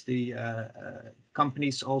as the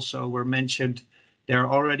companies also were mentioned, they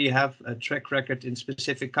already have a track record in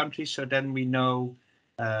specific countries, so then we know,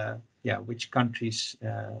 which countries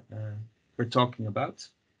we're talking about.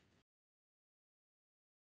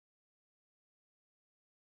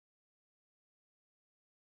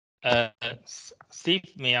 Steve,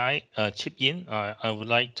 may I chip in? I would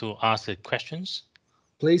like to ask questions.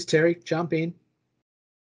 Please, Terry, jump in.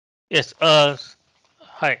 Yes.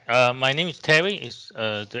 Hi. My name is Terry. Is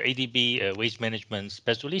the ADB waste management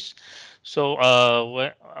specialist. So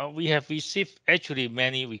we have received actually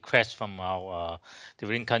many requests from our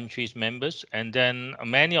different countries members, and then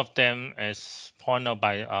many of them, as pointed out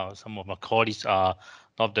by some of my colleagues, are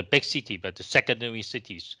not the big city but the secondary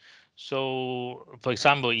cities. So, for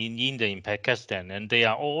example, in India, in Pakistan, and they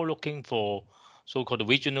are all looking for so-called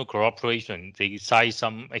regional cooperation. They cite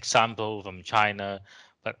some example from China,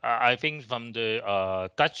 but I think from the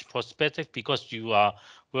Dutch perspective, because you are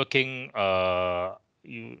working,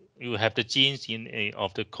 you have the genes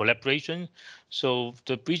of the collaboration. So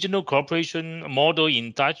the regional cooperation model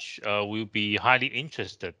in Dutch will be highly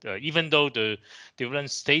interested, even though the different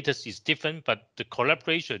status is different, but the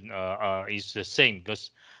collaboration is the same. Because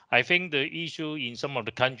I think the issue in some of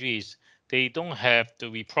the countries, they don't have the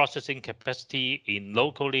reprocessing capacity in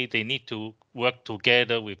locally. They need to work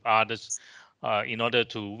together with others in order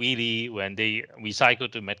to really, when they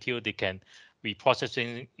recycle the material, they can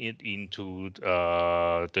reprocessing it into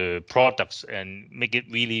the products and make it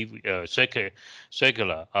really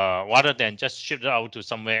circular, rather than just ship it out to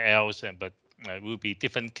somewhere else. But it will be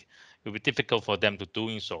different. It will be difficult for them to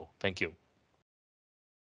doing so. Thank you.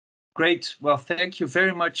 Great. Well, thank you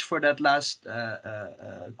very much for that last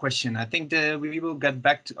question. I think we will get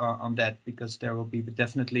back on that, because there will be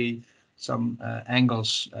definitely some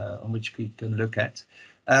angles on which we can look at.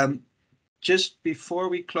 Just before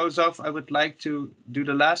we close off, I would like to do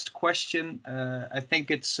the last question. I think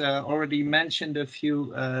it's already mentioned a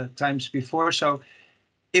few times before. So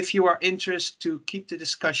if you are interested to keep the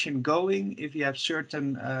discussion going, if you have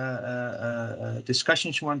certain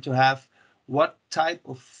discussions you want to have, what type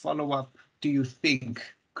of follow-up do you think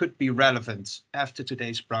could be relevant after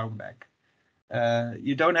today's brown bag?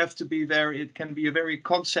 You don't have to be very, it can be a very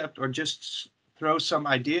concept or just throw some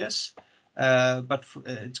ideas, but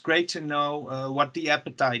it's great to know what the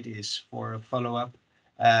appetite is for a follow-up,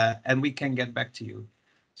 and we can get back to you.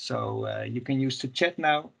 So you can use the chat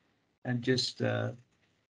now and just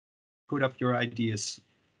put up your ideas.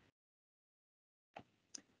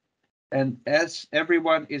 And as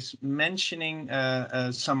everyone is mentioning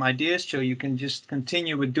some ideas, so you can just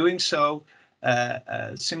continue with doing so.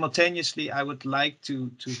 Simultaneously, I would like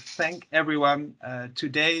to thank everyone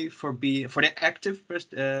today for the active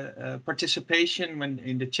participation. When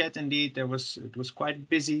in the chat, indeed, it was quite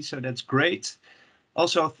busy, so that's great.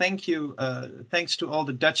 Also, thanks to all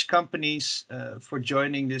the Dutch companies for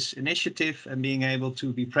joining this initiative and being able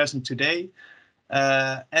to be present today.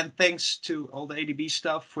 And thanks to all the ADB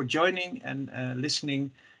staff for joining and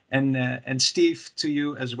listening, and Steve, to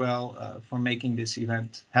you as well for making this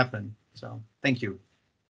event happen. So thank you.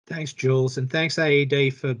 Thanks, Jules, and thanks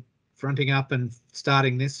AED for fronting up and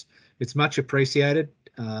starting this. It's much appreciated.